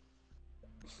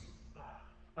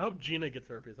 I hope Gina gets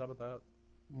herpes. How about that?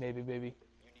 Maybe, baby.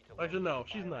 You need to Actually, no.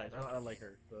 She's nice. I like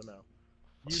her, so no.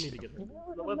 You need to get herpes.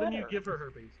 Well, then you give her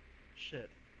herpes. Shit.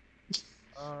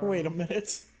 Wait a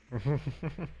minute.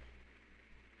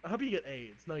 I hope you get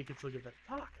AIDS. No, you can still get that.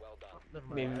 Fuck. well done. Never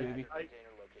mind. Maybe, maybe. I Container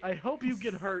located. hope you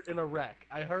get hurt in a wreck.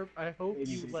 I hope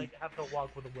Maybe, you maybe. like have to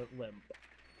walk with a limp.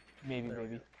 Maybe, There we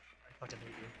baby. go. I fucking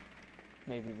hate you.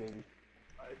 Maybe, baby.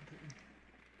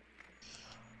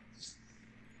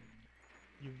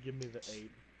 You give me the 8.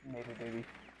 Maybe, baby.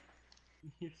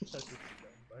 You're such a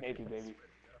scumbag. Maybe, baby.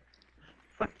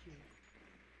 Fuck you.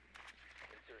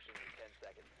 Insertion in 10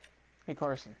 seconds. Hey,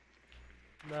 Carson.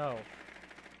 No.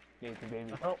 Maybe,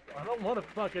 baby. I don't want to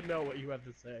fucking know what you have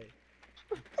to say.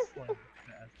 Slime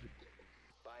bastard.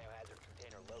 Biohazard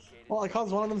container located. Well, I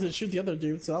caused one of them to shoot the other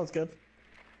dude, so that was good.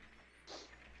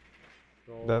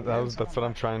 That's what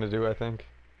I'm trying to do, I think.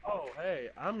 Oh, hey,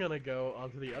 I'm gonna go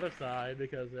onto the other side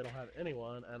because they don't have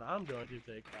anyone, and I'm going to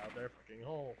take out their fucking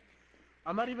hole.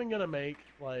 I'm not even gonna make,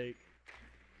 like...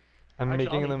 I'm Actually,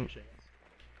 making I'll them. make you chance.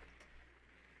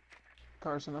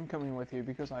 Carson, I'm coming with you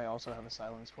because I also have a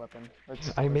silenced weapon.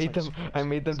 I made like them. I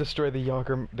made them destroy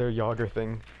the their Jaeger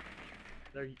thing.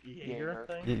 Their Jaeger.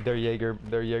 Jaeger thing?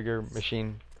 Their Jaeger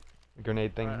machine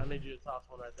grenade thing. Alright, I need you to toss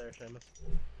one right there, Seamus.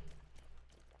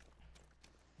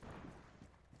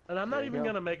 And I'm not There you even go.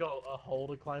 gonna make a hole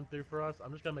to climb through for us.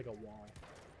 I'm just gonna make a wall.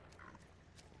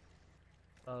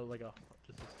 Like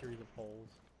just a series of holes.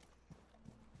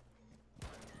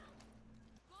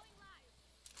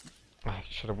 I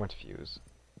should have went fuse.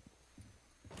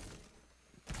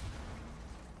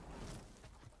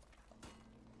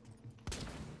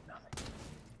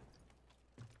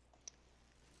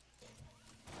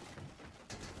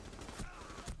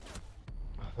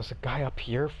 Oh, there's a guy up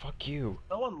here. Fuck you.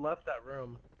 No one left that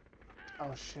room.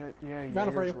 Oh shit, yeah, Got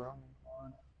it for Jaeger's you. roaming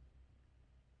on.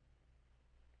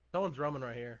 Someone's roaming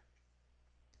right here.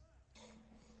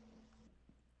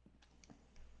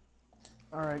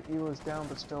 Alright, Ela's down,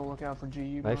 but still look out for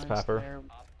GU Nice, mines Papper. there.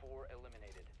 Op 4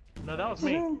 eliminated. No, that was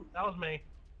me. That was me.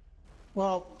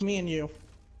 Well, me and you.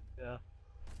 Yeah.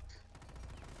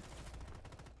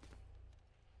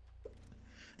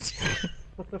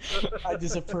 I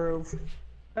disapprove.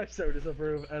 I so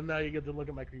disapprove, and now you get to look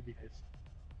at my creepy face.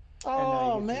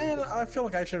 Oh you get to man, look at I feel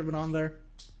like I should have been on there.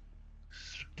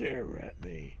 Stare at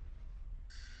me.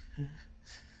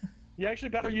 You actually,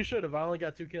 Pepper, you should have. I only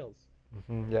got 2 kills.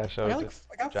 Yeah, show I it.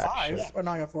 got Jack 5. shit. Oh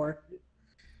no, I got 4.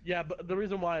 Yeah, but the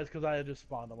reason why is because I had just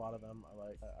spawned a lot of them. I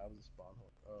was a spawn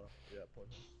hole. Yeah, poor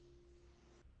thing.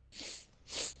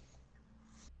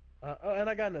 Oh, and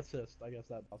I got an assist. I guess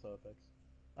that also affects.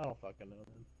 I don't fucking know,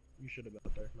 man. You should have been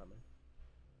up there, not me.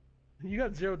 You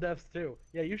got 0 deaths too.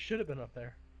 Yeah, you should have been up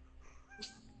there.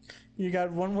 You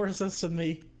got 1 more assist than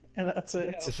me, and that's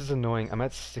it. This is annoying. I'm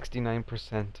at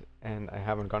 69% and I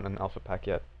haven't gotten an alpha pack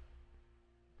yet.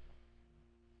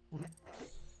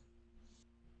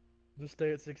 Just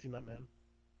stay at 69, man.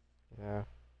 Yeah.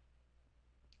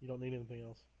 You don't need anything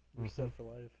else. You're set for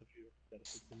life if you get a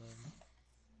 69.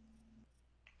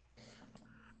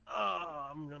 Oh,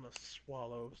 I'm gonna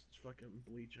swallow fucking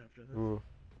bleach after this. Ooh.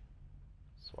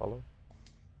 Swallow?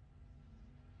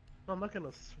 No, I'm not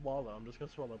gonna swallow, I'm just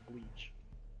gonna swallow bleach.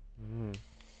 Mm.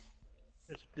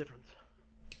 There's a difference.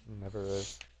 Never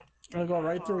is. I'll go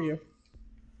right through you.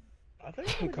 I think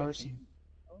Hey, Carson.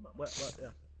 I don't know. What,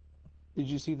 yeah. Did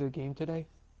you see the game today?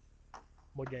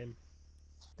 What game?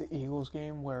 The Eagles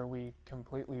game where we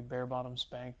completely bare bottom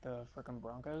spanked the frickin'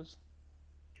 Broncos?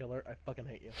 Killer, I fucking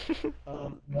hate you.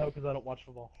 No, because I don't watch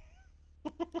football.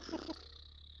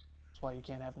 That's why you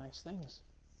can't have nice things.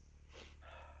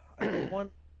 I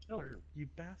want Killer, you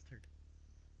bastard.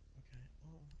 Okay,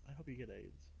 well, I hope you get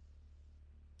AIDS.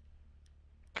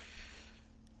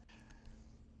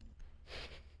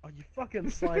 Oh, you fucking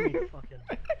slimy fucking...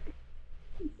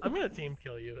 I'm gonna team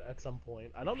kill you at some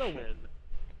point. I don't know when.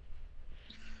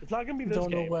 It's not gonna be this Don't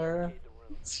know game. where.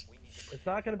 It's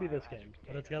not gonna be this game,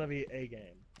 but it's gonna be a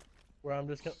game. Where I'm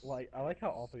just gonna, like, I like how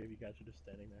all 3 of you guys are just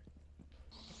standing there.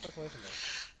 Fuck away from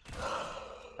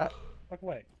me. Fuck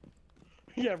away.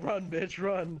 Yeah, run, bitch,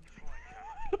 run.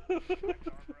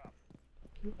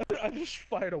 I just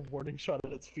fired a warning shot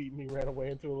at its feet and he ran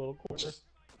away into a little corner.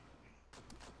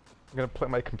 I'm gonna play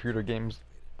my computer games.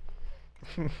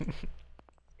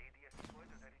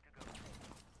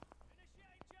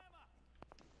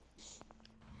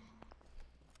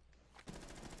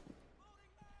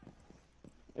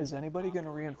 Is anybody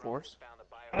gonna reinforce?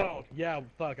 Oh, yeah,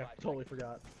 fuck, I totally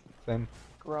forgot. Same.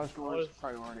 Garage doors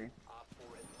priority. Op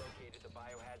 4 has located the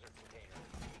biohazard container.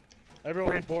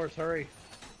 Everyone reinforce, hurry.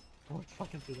 Oh, it's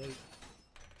fucking too late.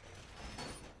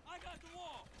 I got the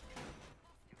wall.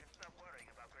 You can stop worrying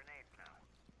about grenades now.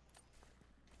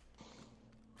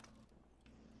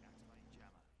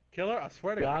 Killer, I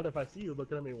swear to God, if I see you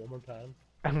looking at me one more time.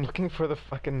 I'm looking for the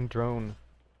fucking drone.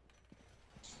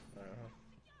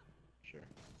 Sure.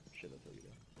 Shit, that's what you do.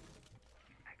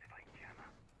 Activate jammer.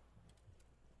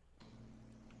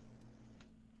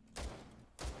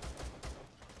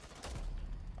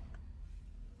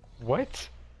 What?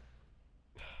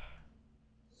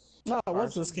 No,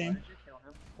 what's this game?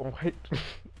 What?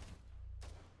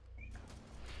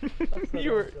 That's not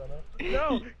you were what's going on.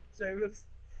 No! Say this.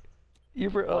 you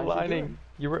were Why'd you do aligning.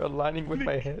 You were aligning with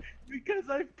my head. Because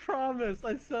I promised.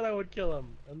 I said I would kill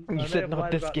him. And You I may said have not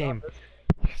lied this about game. this.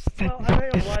 You said Well, I not may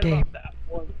have this lied game. about that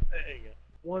one thing.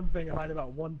 One thing I lied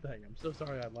about. One thing. I'm so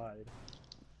sorry I lied.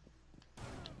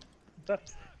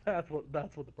 That's what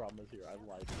the problem is here. I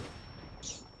lied.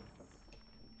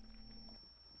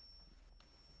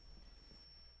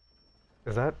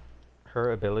 Is that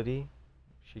her ability?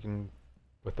 She can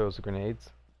with those grenades.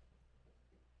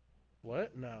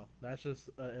 What? No, that's just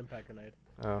an impact grenade.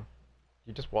 Oh,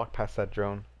 you just walk past that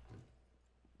drone.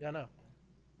 Yeah, I know.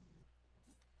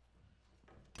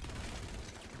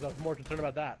 'Cause I was more concerned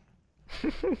about that.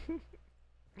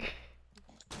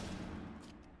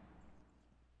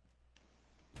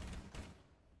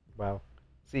 Wow.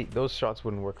 See, those shots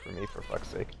wouldn't work for me, for fuck's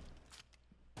sake.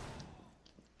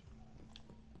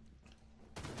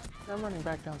 I'm running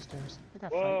back downstairs. I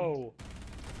got frightened. Whoa!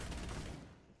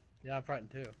 Yeah, I'm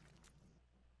frightened too.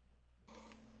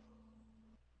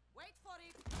 Wait for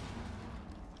it.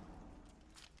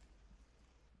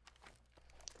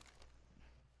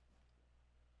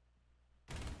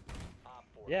 Op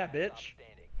 4 Yeah, last bitch. stop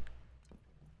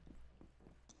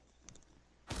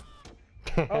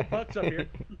standing. Oh, Buck's up here.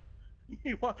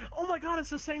 Oh my god, it's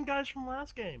the same guys from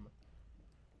last game.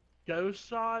 Ghost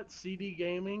Shot, CD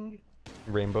Gaming.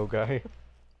 Rainbow guy.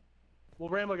 Well,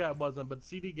 Rambo guy wasn't, but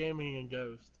CD Gaming and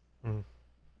Ghost. Mm.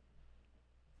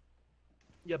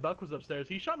 Yeah, Buck was upstairs.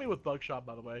 He shot me with buckshot,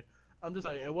 by the way. I'm just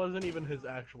saying, it wasn't even his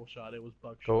actual shot. It was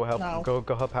buckshot. Go help. No.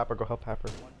 Go help Papper. Go help Papper.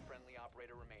 One friendly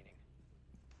operator remaining.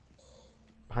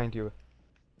 Behind you.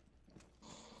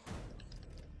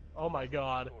 Oh my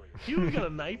god. He was gonna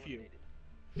knife you.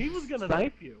 He was gonna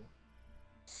knife you.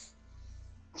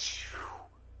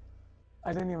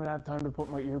 I didn't even have time to put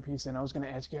my earpiece in. I was gonna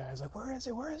ask you guys, like, where is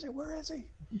he? Where is he? Where is he?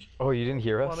 Oh, you didn't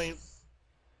hear us? Well, I mean,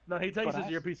 no, he takes But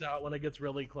his earpiece out when it gets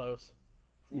really close.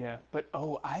 Yeah, but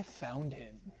oh, I found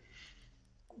him.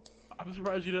 I'm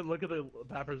surprised you didn't look at the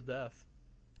Papper's death.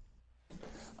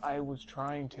 I was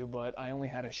trying to, but I only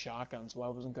had a shotgun, so I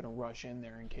wasn't gonna rush in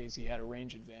there in case he had a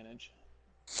range advantage.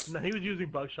 No, he was using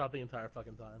buckshot the entire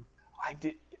fucking time. I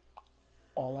did.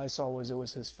 All I saw was it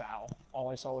was his foul. All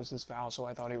I saw was his foul, so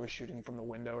I thought he was shooting from the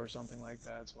window or something like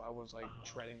that. So I was like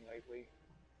treading lightly.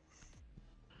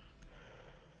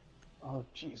 Oh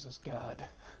Jesus God!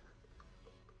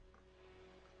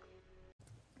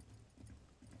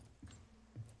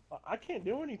 I can't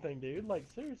do anything, dude. Like,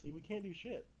 seriously, we can't do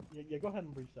shit. Yeah, go ahead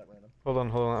and reset random. Hold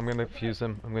on. I'm gonna fuse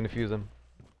him. I'm gonna fuse him.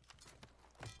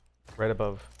 Right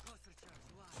above.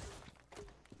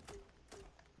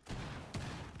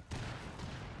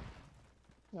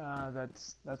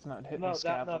 That's not hitting No, the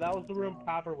scaffold. that was the room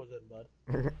Papper was in, bud.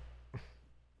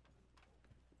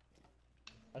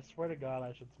 I swear to God,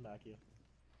 I should smack you.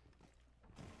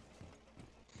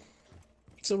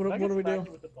 So what do we do?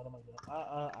 With the butt of my gun.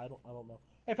 I don't know.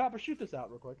 Hey, Papper, shoot this out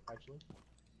real quick, actually.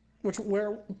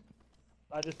 Where?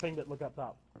 I just pinged it. Look up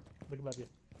top. Look above you.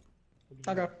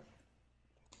 Okay.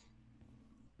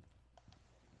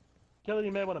 Killer,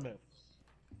 you may want to move.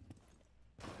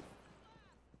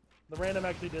 The random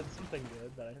actually did something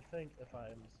good, but I think if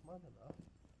I'm smart enough...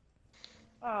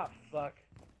 Ah, fuck.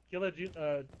 Killer,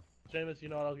 Jameis, you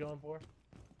know what I was going for?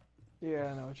 Yeah,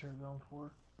 I know what you're going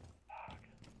for.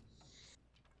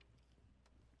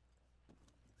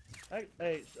 Fuck.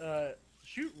 Hey,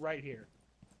 shoot right here.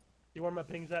 See where my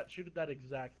ping's at? Shoot at that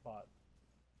exact spot.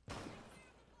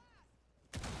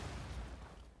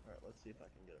 Alright, let's see if I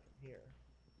can get it from here.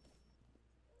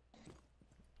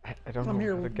 I don't know I'm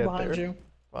here how to get behind there. you.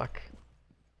 Fuck.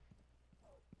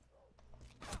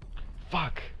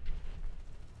 Fuck.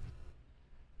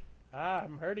 Ah,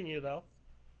 I'm hurting you though.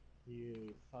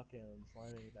 You fucking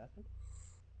slimy bastard.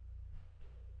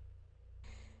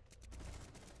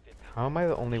 How am I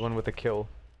the only one with a kill?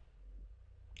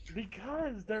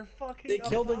 Because they're fucking. They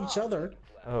killed above. each other.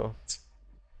 Oh.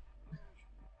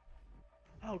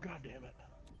 Oh god damn it.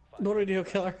 What do we do,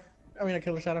 Killer? I mean, a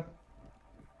Killer Shadow.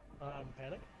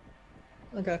 Panic.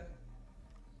 Okay.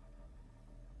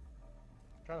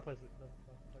 Trying to place it.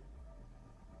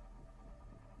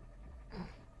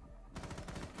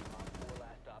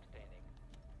 Last stop standing.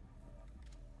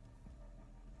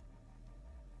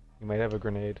 You might have a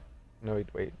grenade. No,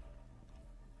 wait.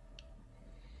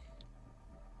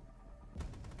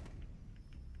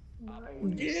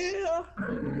 Yeah.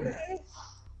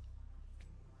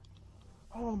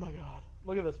 Oh my god.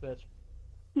 Look at this bitch.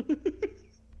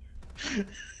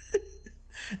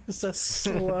 It's so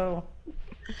slow.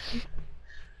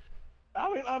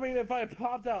 I mean, if I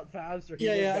popped out faster. he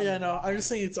Yeah, would've yeah, done yeah. it. No, I just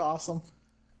think it's awesome.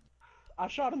 I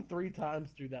shot him 3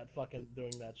 times through that fucking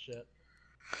doing that shit.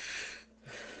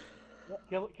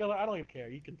 Killer, I don't even care.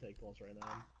 You can take pulse right now.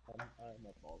 I have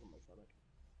enough balls in my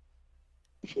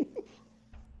stomach.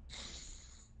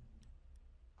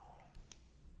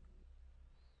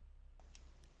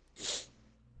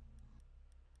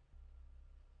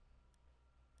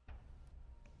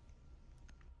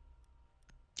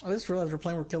 I just realized we're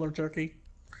playing with Killer Turkey.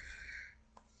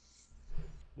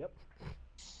 Yep.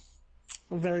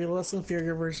 A very less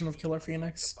inferior version of Killer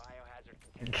Phoenix. Biohazard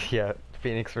container. Yeah,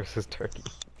 Phoenix versus Turkey.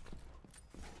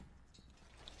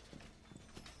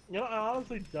 You know, I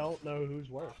honestly don't know who's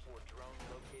worse. Op 4 drone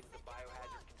located the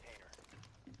biohazard container.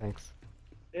 Thanks.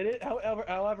 It is,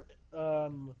 however,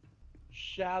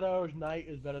 Shadow Knight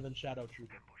is better than Shadow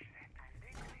Trooper.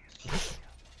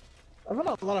 I've had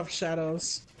a lot of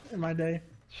shadows in my day.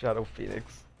 Shadow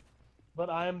Phoenix. But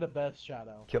I am the best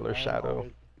Shadow. Killer I am Shadow.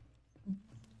 always-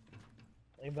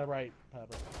 Ain't that right,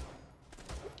 Pepper?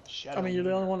 Shadow. I mean, you're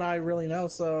the only one I really know,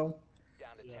 so.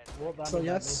 Down to Yeah. 10 Well, that So means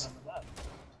that yes. means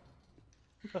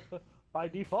I'm the best. By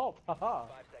default, haha.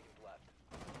 5 seconds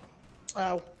left.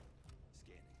 Ow.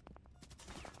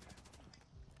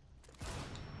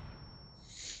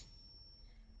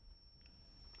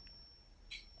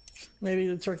 Maybe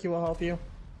the turkey will help you.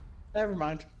 Never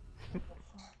mind.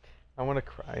 I want to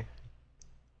cry.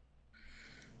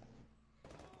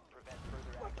 Prevent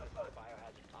further access to the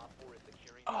biohazard. Op 4 is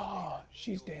securing Oh,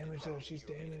 she's damaged though. She's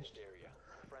damaged. area.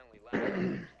 Friendly last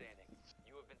operator standing.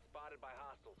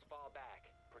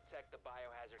 the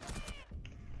biohazard container.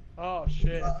 Oh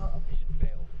shit. Mission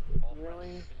failed. All Really?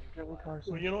 friendlies have been Really, neutralized.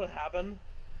 Carson? Well, you know what happened?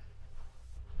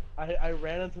 I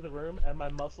ran into the room and my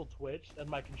muscle twitched and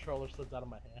my controller slipped out of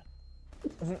my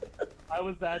hand. I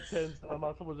was that tense and my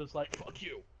muscle was just like, fuck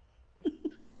you.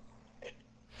 And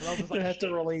I was just You like, have to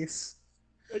shit. release.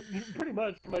 Pretty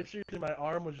much, like, seriously, my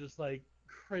arm was just like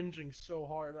cringing so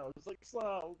hard and I was like,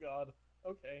 oh god,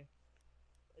 okay.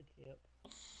 I can't.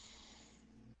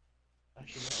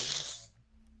 Actually,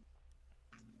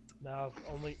 no. Now,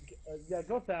 only. Yeah,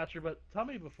 go Thatcher, but tell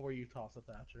me before you toss a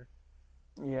Thatcher.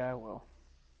 Yeah, I will.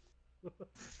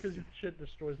 Because your shit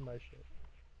destroys my shit.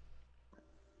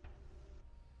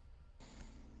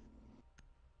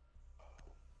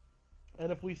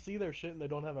 And if we see their shit and they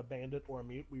don't have a bandit or a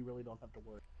mute, we really don't have to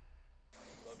worry.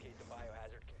 Locate the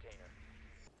biohazard container.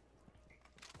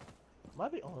 Am I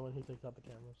the only one who takes out the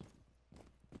cameras?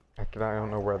 I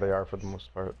don't know where they are for the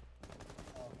most part.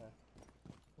 Oh, okay.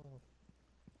 Well,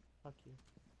 fuck you.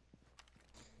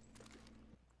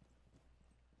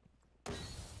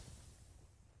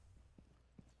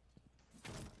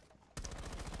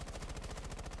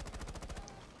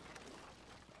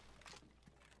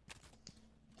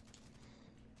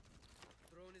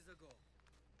 Drone is a go.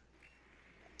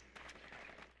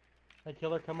 Hey,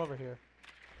 killer, come over here.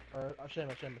 Or,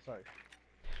 Shama, sorry.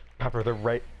 Papper, they're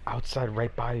right outside,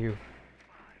 right by you.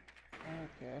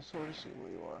 Okay, I sort of see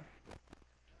where you are.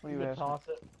 What are You you can asking? toss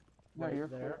it. No, right you're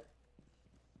there. clear.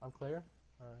 I'm clear?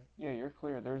 Alright. Yeah, you're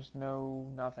clear. There's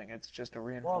nothing. It's just a Well,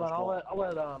 reinforced then wall. I'll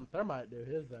let Thermite do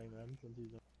his thing then, since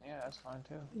he's in. Yeah, that's fine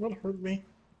too. What hurt me?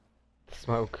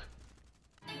 Smoke.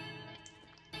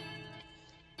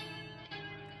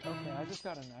 Okay, I just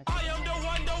got a knife. I am the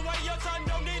one, the way your son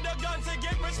don't need a gun to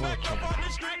get respect Okay. up on the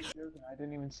street. I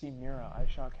didn't even see Mira. I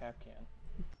shot Capcan.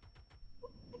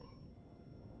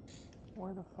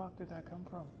 Where the fuck did that come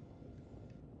from?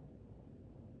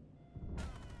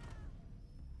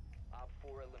 Op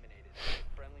 4 eliminated.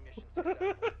 Friendly mission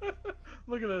successful.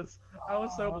 Look at this. I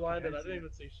was so Oh, blinded, okay, I didn't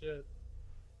even see shit.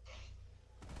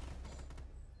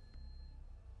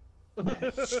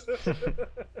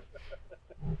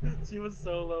 She was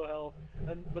so low health,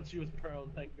 but she was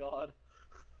prone, thank God.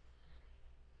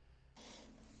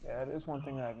 Yeah, it is one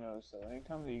thing that I've noticed though.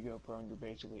 Anytime that you go prone, you're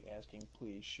basically asking,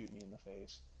 please shoot me in the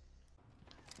face.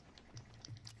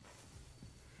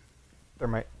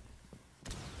 Thermite.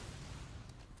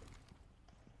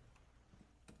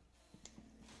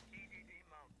 EDD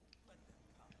mount.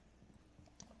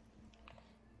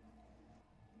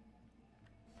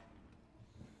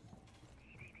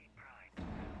 EDD prime.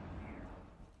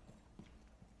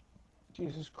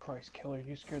 Jesus Christ, killer,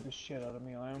 you scared the shit out of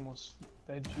me. I almost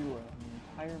fed you an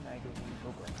entire magazine for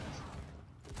breakfast.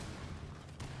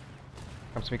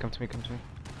 Come to me, come to me, come to me.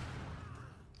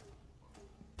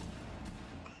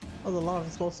 That was a lot of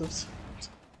explosives.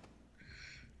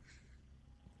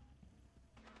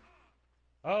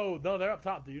 Oh, no, they're up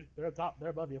top, dude. They're up top. They're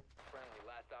above you. Friendly,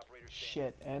 last operator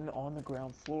standing. Shit, and on the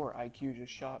ground floor, IQ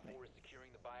just shot me. 4 is securing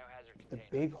the biohazard The container.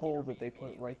 big hole that they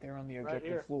put right there on the Right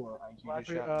objective here. floor, IQ just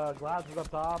shot me. Glass is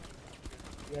up top.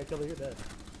 Yeah, killer, you're dead.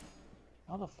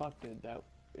 How the fuck did that,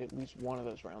 at least one of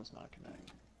those rounds not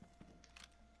connect?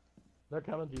 They're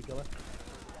coming to you, killer. Access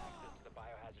to the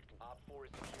biohazard container. Op 4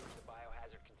 is securing the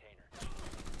biohazard container.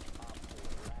 Op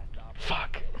 4, last operator Fuck.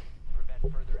 standing. Prevent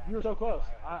further access You were so to the close.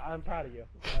 biohazard I'm proud of you.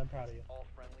 I'm proud of you. All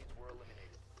friendlies were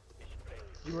eliminated. Mission failure.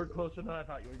 You were closer than I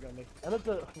thought you were going to be. And it's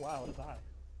a... Wow, it's high.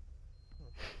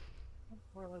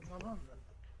 Where lights on then?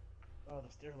 Oh,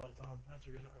 the stair light's on. That's a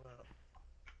good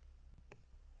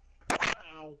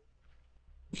Ow.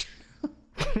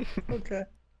 Okay.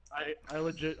 I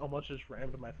legit almost just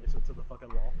rammed my face into the fucking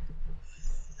wall.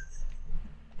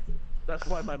 That's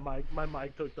why my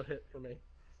mic took the hit for me.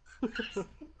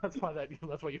 that's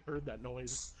why you heard that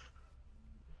noise.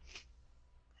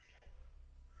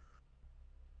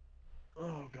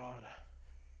 Oh god.